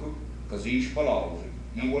chill, because he's fallen,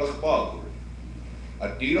 he will have bought. A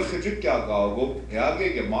deal of Hijikago,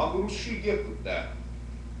 Yage, Magu, she get with that.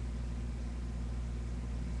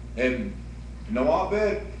 And no, I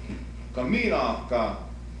bet, Kamina,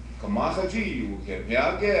 Kamahaji, you can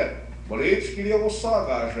Yage, but it's Kilio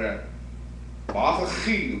Saga, Baha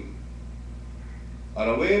Hill.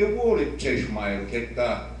 A way the wall it chase my get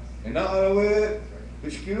that. And now a way,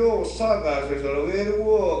 which Kilio Saga says, a way the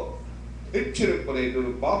wall, it chirpulated to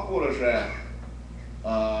the Bapola.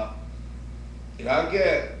 I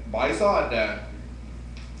get by side there.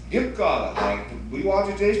 Yukala, like, we watch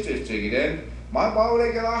it this again. My bow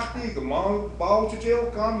they get achtig, my bow to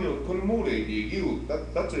jail come, you couldn't move it, you,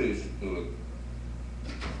 that is good.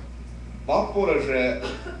 Papa is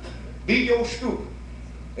big your stoop,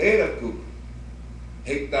 Eraku.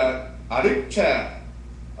 Hit that a rich chair,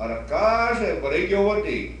 a car, but a go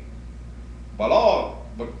day. Ballad,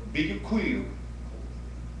 but big queer.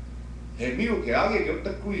 Hey, milk, I get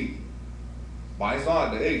the queen. By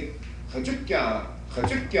side the egg, Hajikana,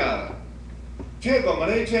 Hajikana. Check on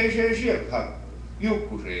my ship, you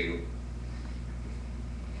could say.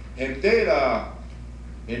 And there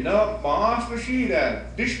enough master she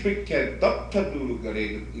that this big cat, Dr. Dulugared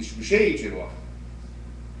is beshated one.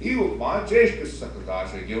 You, my Jeska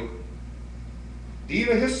Sakagash, you.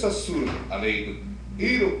 Dear his sur, a lady.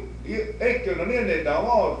 You, Eker and in it down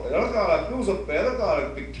out, Elgara, Cruz of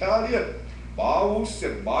Pelagara, Picalia, Baus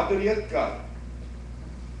and Badariatka.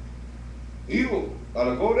 You,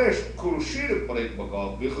 I'll go there, Kurushir, but it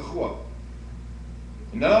began with a quack.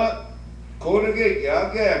 Now, Corrigate,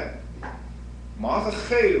 again. Martha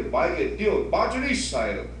Hale, by a deal, Bargery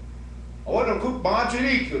side. I want to cook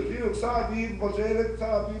Bargery, you Sabi, Bozeric,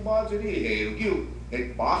 Sabi, Bargery, Hale, you, a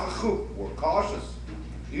Bacha were cautious.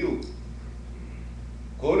 You.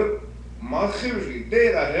 Correct, Marchivri,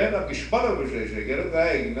 there I had a Gishpalavish, get a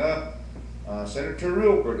guy, Senator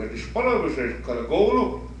Rilbert, a Gishpalavish, got a go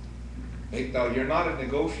look. Now, you're not a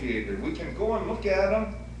negotiator. We can go and look at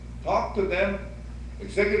them, talk to them,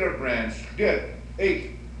 executive branch, did,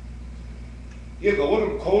 hey, you go with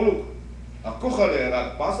them, Kolu, a Kuchale,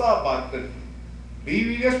 a Bazabat,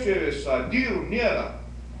 BVS, a deal near,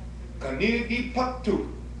 can you be put to?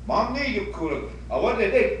 Mammy, you could, I want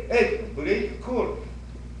it, hey, but you could.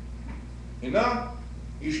 You know,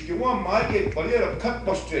 you should want my get, but you're a cut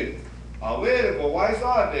busted. Aware of why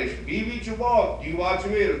are they? BV to walk, you watch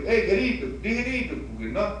away, hey, Gerito,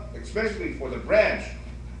 not especially for the branch.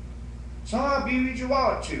 So, BV to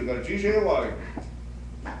watch, you got GJ.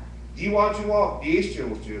 Do you want to walk the Easter?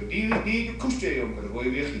 Do you cushion on the way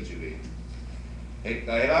we hit you? I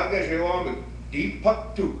guess you want deep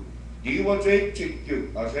put to. Do you want to take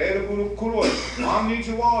you? I said, a good cool. I need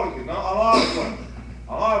to walk, not a large one.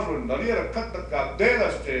 A large one, the little cut the cut,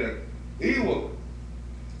 devastated. Evil.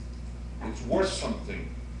 It's worth something.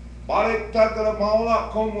 Barek Takara Maula,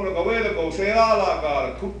 Komura Gawela go, Shayala got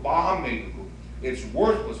a cook Bahame. It's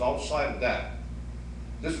worthless outside of that.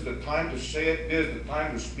 This is the time to say it, this is the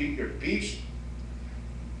time to speak your piece.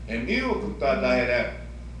 And you could that I had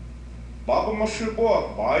Baba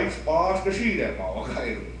Mashubo, buys bars the sheet at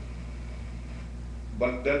Mawakairu.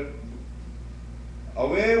 But that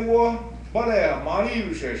away war, but a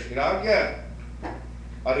money says, Hiragya.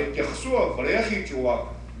 Are it Yaksua, Brechi to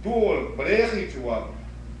walk, Dual, Brechi to walk.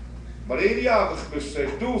 But Edia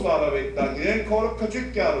says, do out of it, that you ain't call a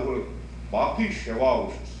Kajika, Bapish,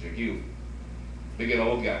 Shawaus, you. Big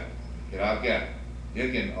old guy, Hiragya,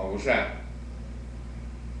 Yakin, or Sham.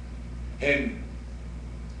 And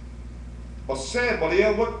but say, but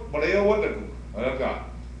I want to go. I got.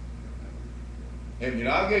 And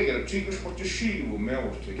Hiragya get a cheekish for the she who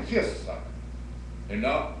melts to kiss. And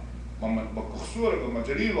now, Mamma Bakusura,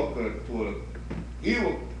 Majari Locker to it.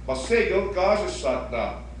 You, but say, your guys is sat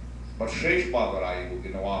down. But Shays Baba, I will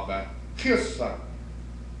get a while back. Kiss, son.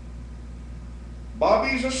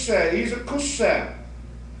 Bobby's a say, he's a kussam.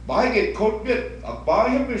 Buy get coat bit, a buy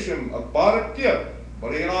him bisham, a bar tip,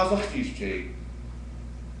 but he has a cheese cake.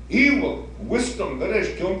 Evil, wisdom, that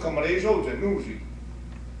is, John Camarejo, the newsy.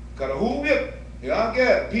 Got a who bit, yeah,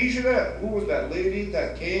 get, Pisha, who was that lady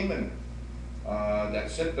that came and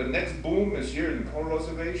that said the next boom is here in the Corn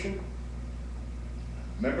Reservation?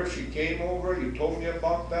 Remember she came over, you told me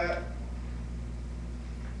about that?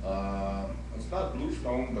 It's not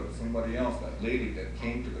Bluestone, but somebody else, that lady that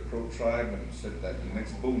came to the Crow tribe and said that the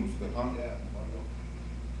next boom's the hunt.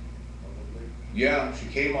 Yeah, she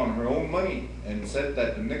came on her own money and said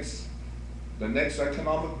that the next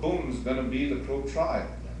economic boom is gonna be the Crow tribe.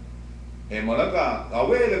 And Malaga,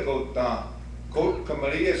 away to go down, Coat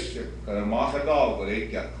Camarias, Mahadal, but they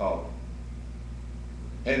got called.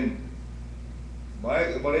 And by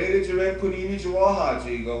age of Kunini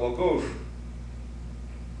Wahaji, go gosh.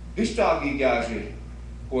 This doggy gashi,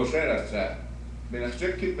 who said that. Been a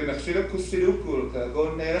strict, been a silk Kusiluku,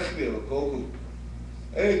 go Nerachville, go.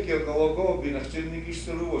 Eke go, been a silly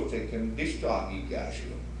Gistalu, taken this doggy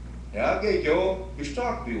gashi. Yeah, get yo, you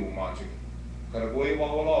start view magic. Got a way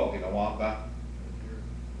wall in a waka.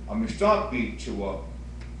 I'm a start beat to a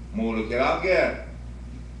Mulaka.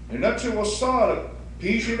 And that's what saw the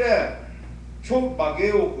piece there. Chop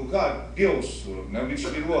Bageo, who got Dios, no, which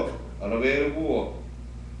we work, a very war.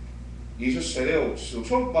 이제 세례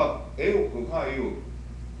수초박 에우 그가요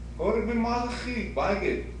거기 비마히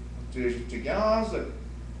바게 지가스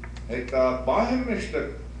에까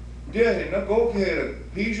바햄미스트 데나 고케르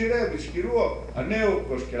피지레 비스키로 아네오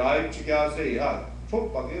코스케라이 지가세 야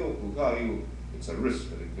초박 에우 그가요 it's a risk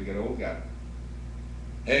that we get all got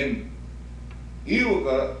and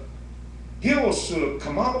이유가 기호수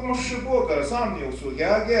그마마시보가 산디오수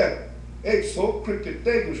야게 엑소 크리켓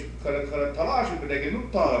때고 카라 탈라시 베게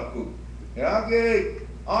누타라쿠 야게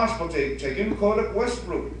아스포테 체긴 코르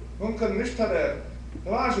웨스트브룩 운칸 미스타레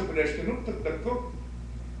탈라시 베게 누타라쿠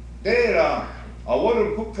데라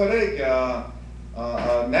아워르 쿠카레가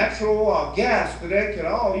natural gas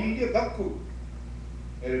그래케라 이게 갖고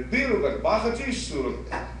에 비루가 바하지수로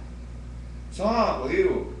자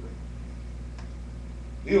어디로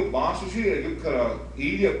이거 마수시에 그거라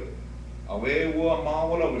이게 아웨와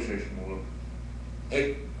마월라 버시스물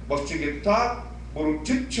에 버치겠다 보름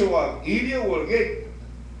집초와 이게 월게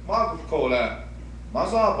마고콜라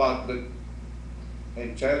마사바드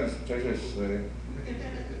에 제스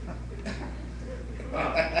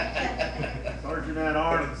Sergeant at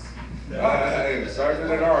Arms. Sergeant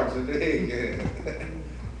at Arms indeed.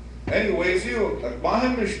 Anyways, you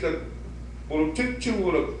Bahamish the Bulchitchu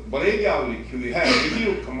Balegawi, you have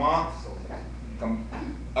you come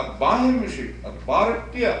a Bahamish, a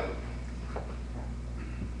Baratia.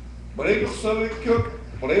 Baleg Savikuk,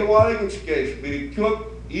 Balewari, which case, be cook,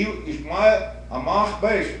 you is my Amach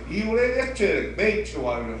base, you will get check, bait you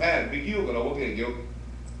I will have, big you gonna okay, you.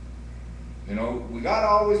 You know, we gotta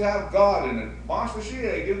always have God in it. Master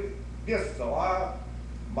Shea, give this, so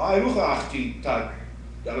my Ruchachti type,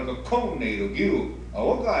 that a cone nato, you,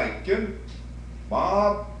 a guy can,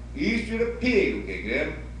 ma, east to the pig, okay,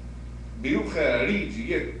 then, Birucha reads, you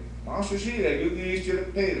get, Master Shea, you east to the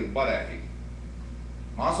pig, but I think.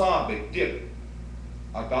 Masa big dip,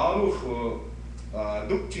 a daluch,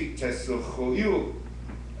 dukchi test, you,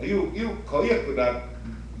 koyak with that.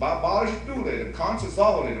 Barish do it, conscious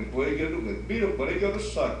of it, and play get it, beat up, but it got a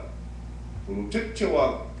son. Who took to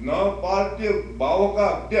a no party,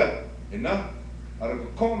 Bawaka, death, enough. I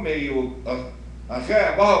don't come may you a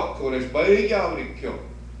hair about courage, but he got it killed.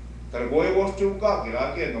 The boy was too cocky,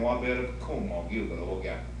 I get no one better come or give the whole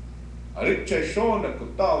gap. I did chase shown that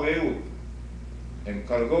could tell you and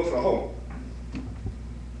go for home.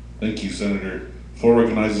 Thank you, Senator. Floor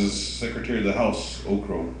recognizes Secretary of the House,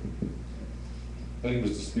 Okro. Thank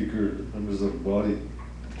you, Mr. Speaker, members of the body,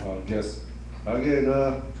 guests. Again,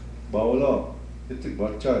 Bawala, it's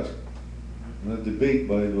a charge. And a debate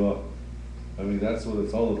by the, I mean, that's what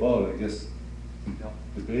it's all about, I guess.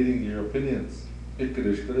 Debating your opinions.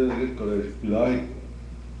 Ikkadish, ikkadish, bilai.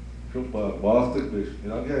 Shumpa, balaktish.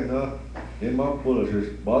 And again, imam polish,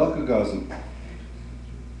 balakagazu.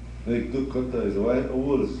 They do kanta is a white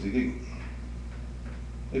awards, the gig.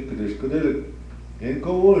 Ikkadish, kadilik. In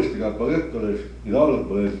co-worst, got Baget College, in all of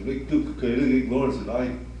College, big took Kaili Lawrence and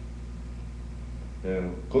I.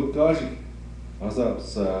 Kokashi,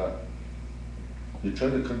 Azab's, you're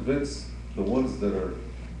trying to convince the ones that are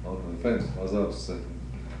on the fence. Azab's,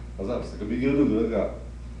 like a big you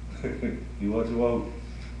you watch about.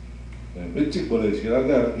 And Mitchie College, I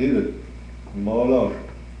got hit it, all out.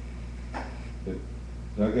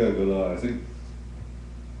 I think,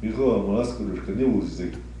 you go a Molasco, canoes,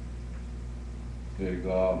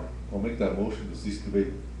 I'll make that motion to cease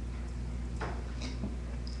debate.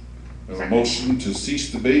 We have a motion to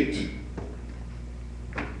cease debate.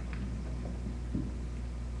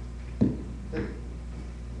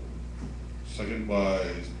 Second by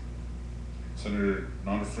Senator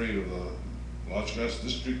Non-Afraid of the Lodge Grass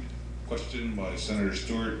District. Question by Senator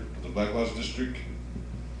Stewart of the Black Lodge District.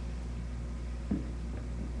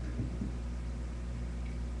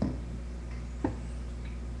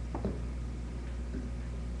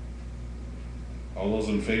 All those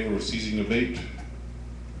in favor of ceasing debate,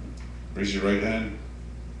 raise your right hand.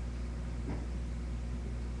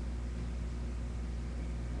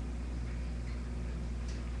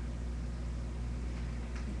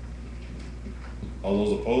 All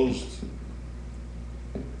those opposed?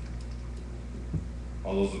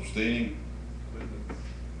 All those abstaining?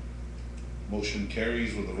 Motion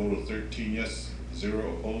carries with a vote of 13 yes, 0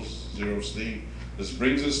 opposed, 0 abstaining. This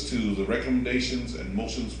brings us to the recommendations and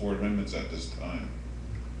motions for amendments at this time.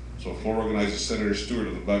 So floor organizes Senator Stewart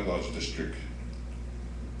of the Black Lodge District.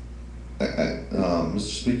 Mr.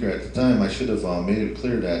 Speaker, at the time, I should have made it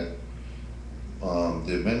clear that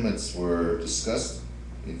the amendments were discussed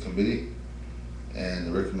in committee, and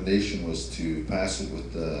the recommendation was to pass it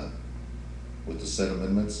with the said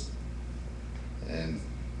amendments. And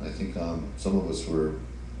I think some of us were,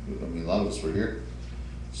 I mean, a lot of us were here.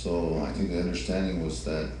 So I think the understanding was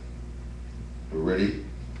that we're ready.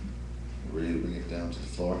 We're ready to bring it down to the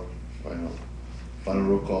floor. Final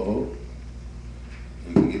roll call vote.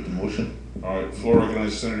 We can get the motion. All right, floor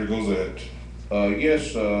recognizes Senator goes ahead.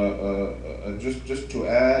 Yes, just to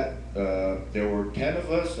add, there were 10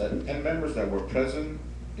 of us, 10 members that were present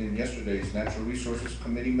in yesterday's Natural Resources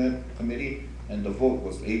Committee, and the vote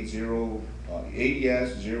was 8-0, 8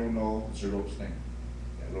 yes, 0 no, 0 abstain.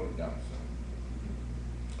 I wrote it down,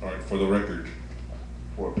 so, All right, for the record,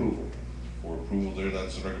 for approval. for approval there,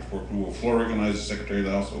 that's the record for approval. Floor recognizes Secretary of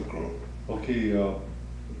the House, Oak Grove. Okay,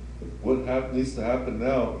 what needs to happen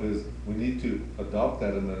now is we need to adopt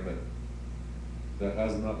that amendment. That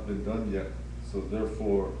has not been done yet, so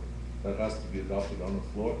therefore, that has to be adopted on the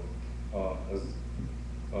floor.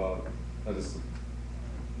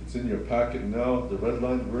 It's in your packet now, the red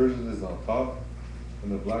line version is on top,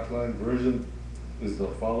 and the black line version is the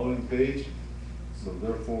following page. So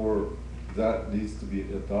therefore, that needs to be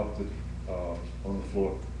adopted, on the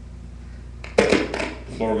floor.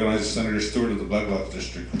 Floor recognizes Senator Stewart of the Black Lodge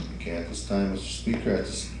District. Okay, at this time, Mr. Speaker,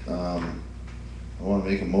 I want to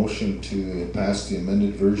make a motion to pass the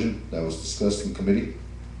amended version that was discussed in committee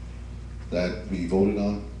that we voted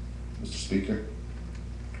on, Mr. Speaker.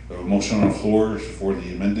 We have a motion on the floor for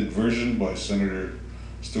the amended version by Senator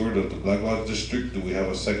Stewart of the Black Lodge District. Do we have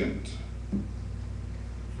a second?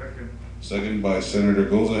 Second. Second by Senator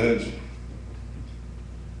Goes Ahead.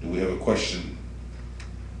 Do we have a question?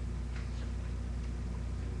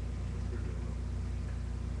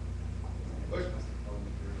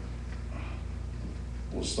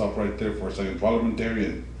 We'll stop right there for a second.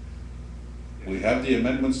 Parliamentarian, we have the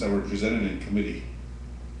amendments that were presented in committee.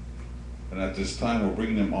 And at this time, we're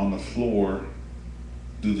bringing them on the floor.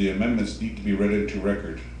 Do the amendments need to be read into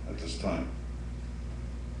record at this time?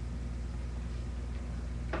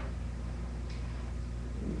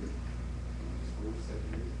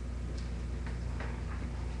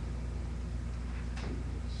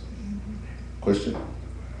 Question?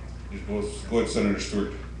 Go ahead, Senator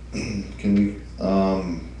Stewart. Can we,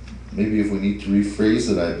 maybe if we need to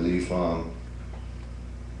rephrase it, I believe, a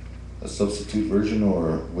substitute version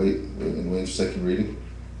or waive second reading?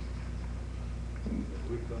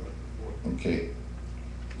 Okay,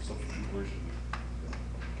 Substitute version.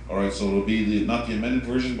 All right, so it'll be not the amended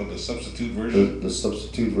version, but the substitute version? the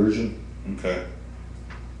substitute version? Okay.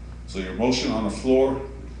 So your motion on the floor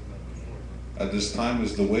at this time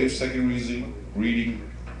is the waive second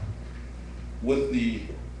reading with the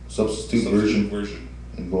Substitute version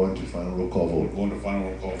and go into final roll call We're vote. going to final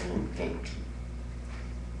roll call for vote.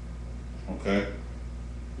 Okay.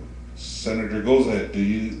 Senator Goes Ahead,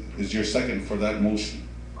 is your second for that motion?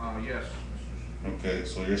 Yes, Mr. Okay,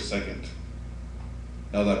 so you're second.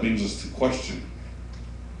 Now that brings us to question.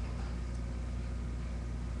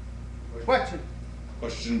 Question.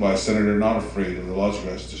 Question by Senator Not Afraid of the Lodge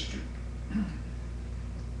Grass District.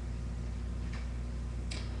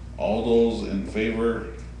 All those in favor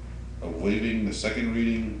of waiving the second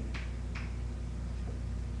reading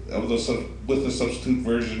of with the substitute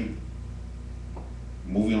version,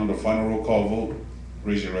 moving on to final roll call vote,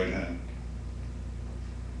 raise your right hand.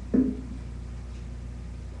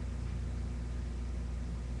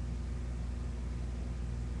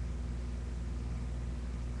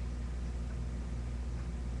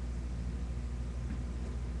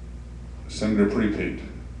 Senator Prepaid.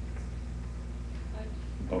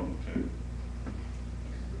 Oh, okay.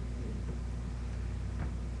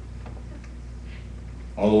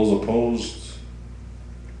 All those opposed?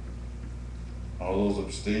 All those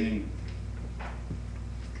abstaining?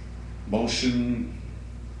 Motion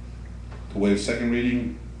to waive second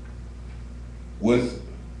reading with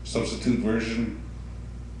substitute version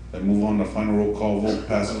and move on to final roll call vote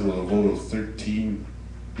passes with a vote of 13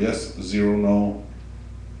 yes, 0 no,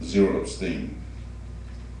 0 abstain.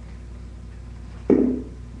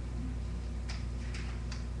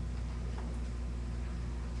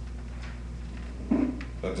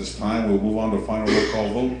 At this time, we'll move on to final roll call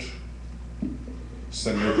vote.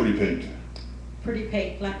 Senator Prepaid. Pretty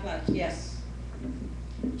Pate, Black Lodge, yes.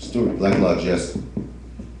 Stewart, Black Lodge, yes.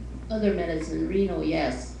 Other medicine, Reno,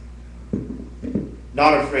 yes.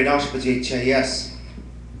 Not afraid, Oshkosh, yes.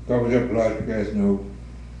 Covers up Lodge Grass, no.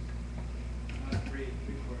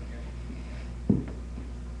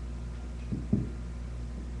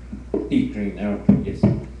 Deep Green, now, yes.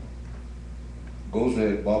 Goes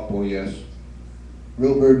Ahead, Valpo, yes.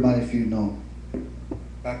 Real Bird, mighty few, no.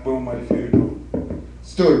 Backbone, mighty few, no.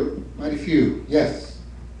 Stewart, mighty few, yes.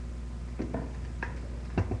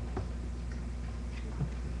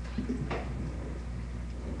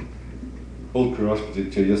 Old Cross,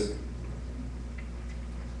 yes.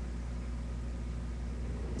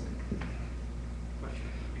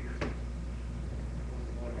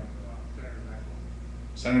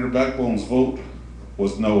 Senator Backbone's vote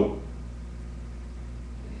was no.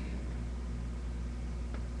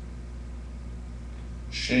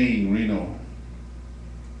 Shane Reno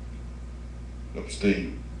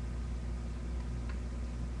abstained.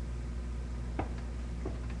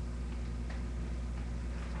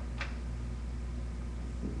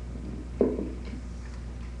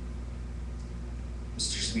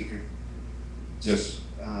 Mr. Speaker. Yes.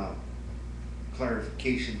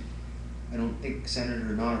 Clarification. I don't think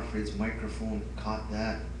Senator Nonafraid's microphone caught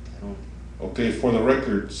that. I don't. Okay, for the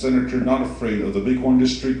record, Senator Not Afraid of the Bighorn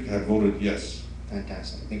District had voted yes.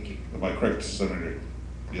 Fantastic. Thank you. Am I correct, Senator?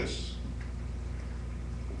 Yes.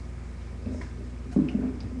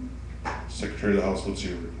 Secretary of the House, what's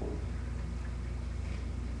your report?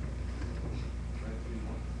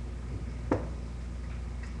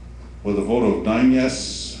 With a vote of 9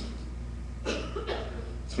 yes,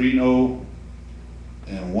 3 no,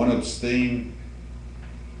 and 1 abstain,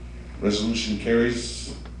 resolution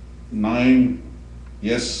carries 9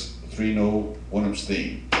 yes, 3 no, 1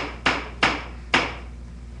 abstain.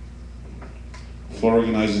 Floor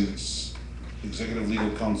Organizing Executive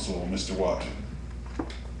Legal Counsel, Mr. Watt.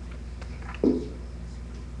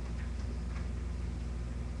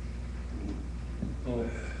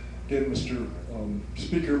 Again, Mr.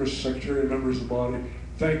 Speaker, Mr. Secretary, members of the body,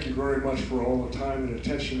 thank you very much for all the time and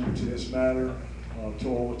attention to this matter, to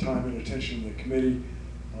all the time and attention in the committee.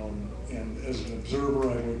 And as an observer,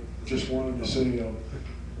 I would just wanted to say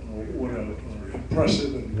what an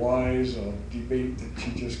impressive and wise debate that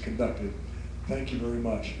you just conducted. Thank you very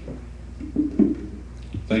much.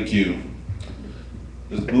 Thank you.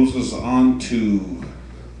 This moves us on to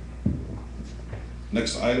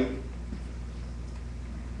next item.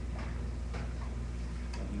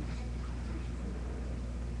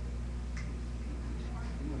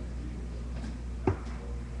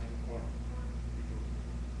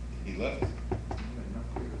 He left?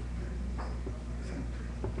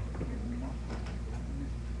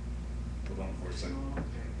 Hold on for a second.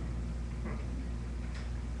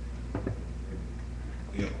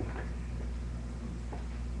 Yep.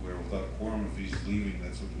 We're without quorum. If he's leaving,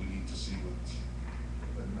 that's what we need to see what.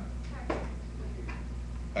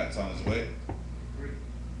 Pat's on his way.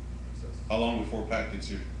 How long before Pat gets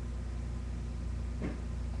here?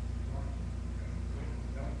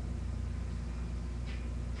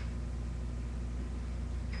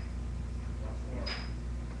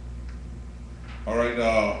 All right,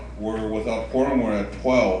 we're without quorum, we're at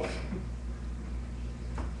 12.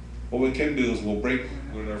 What we can do is we'll break,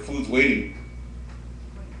 when our food's waiting,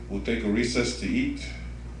 we'll take a recess to eat.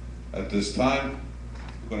 At this time,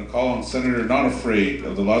 we're gonna call on Senator Not Afraid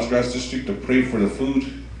of the Las Grass District to pray for the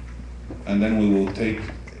food, and then we will take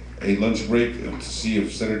a lunch break and to see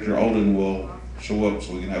if Senator Alden will show up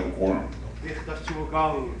so we can have a quorum.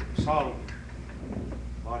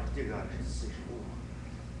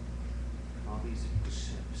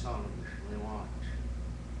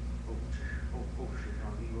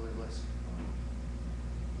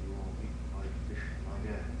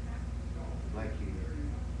 Like you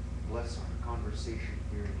bless our conversation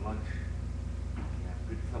during lunch. We have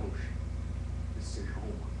good fellowship. This is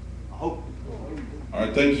home. I hope. All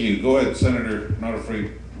right, thank you. Go ahead, Senator Not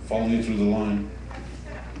Afraid. Follow you through the line.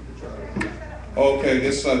 Okay, I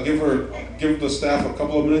guess give the staff a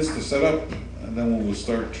couple of minutes to set up, and then we'll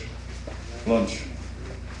start lunch.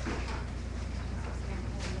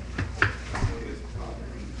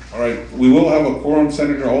 All right, we will have a quorum,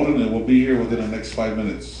 Senator Alden, and we'll be here within the next 5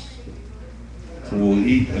 minutes. So we'll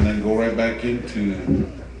eat and then go right back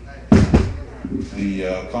into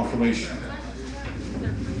the confirmation.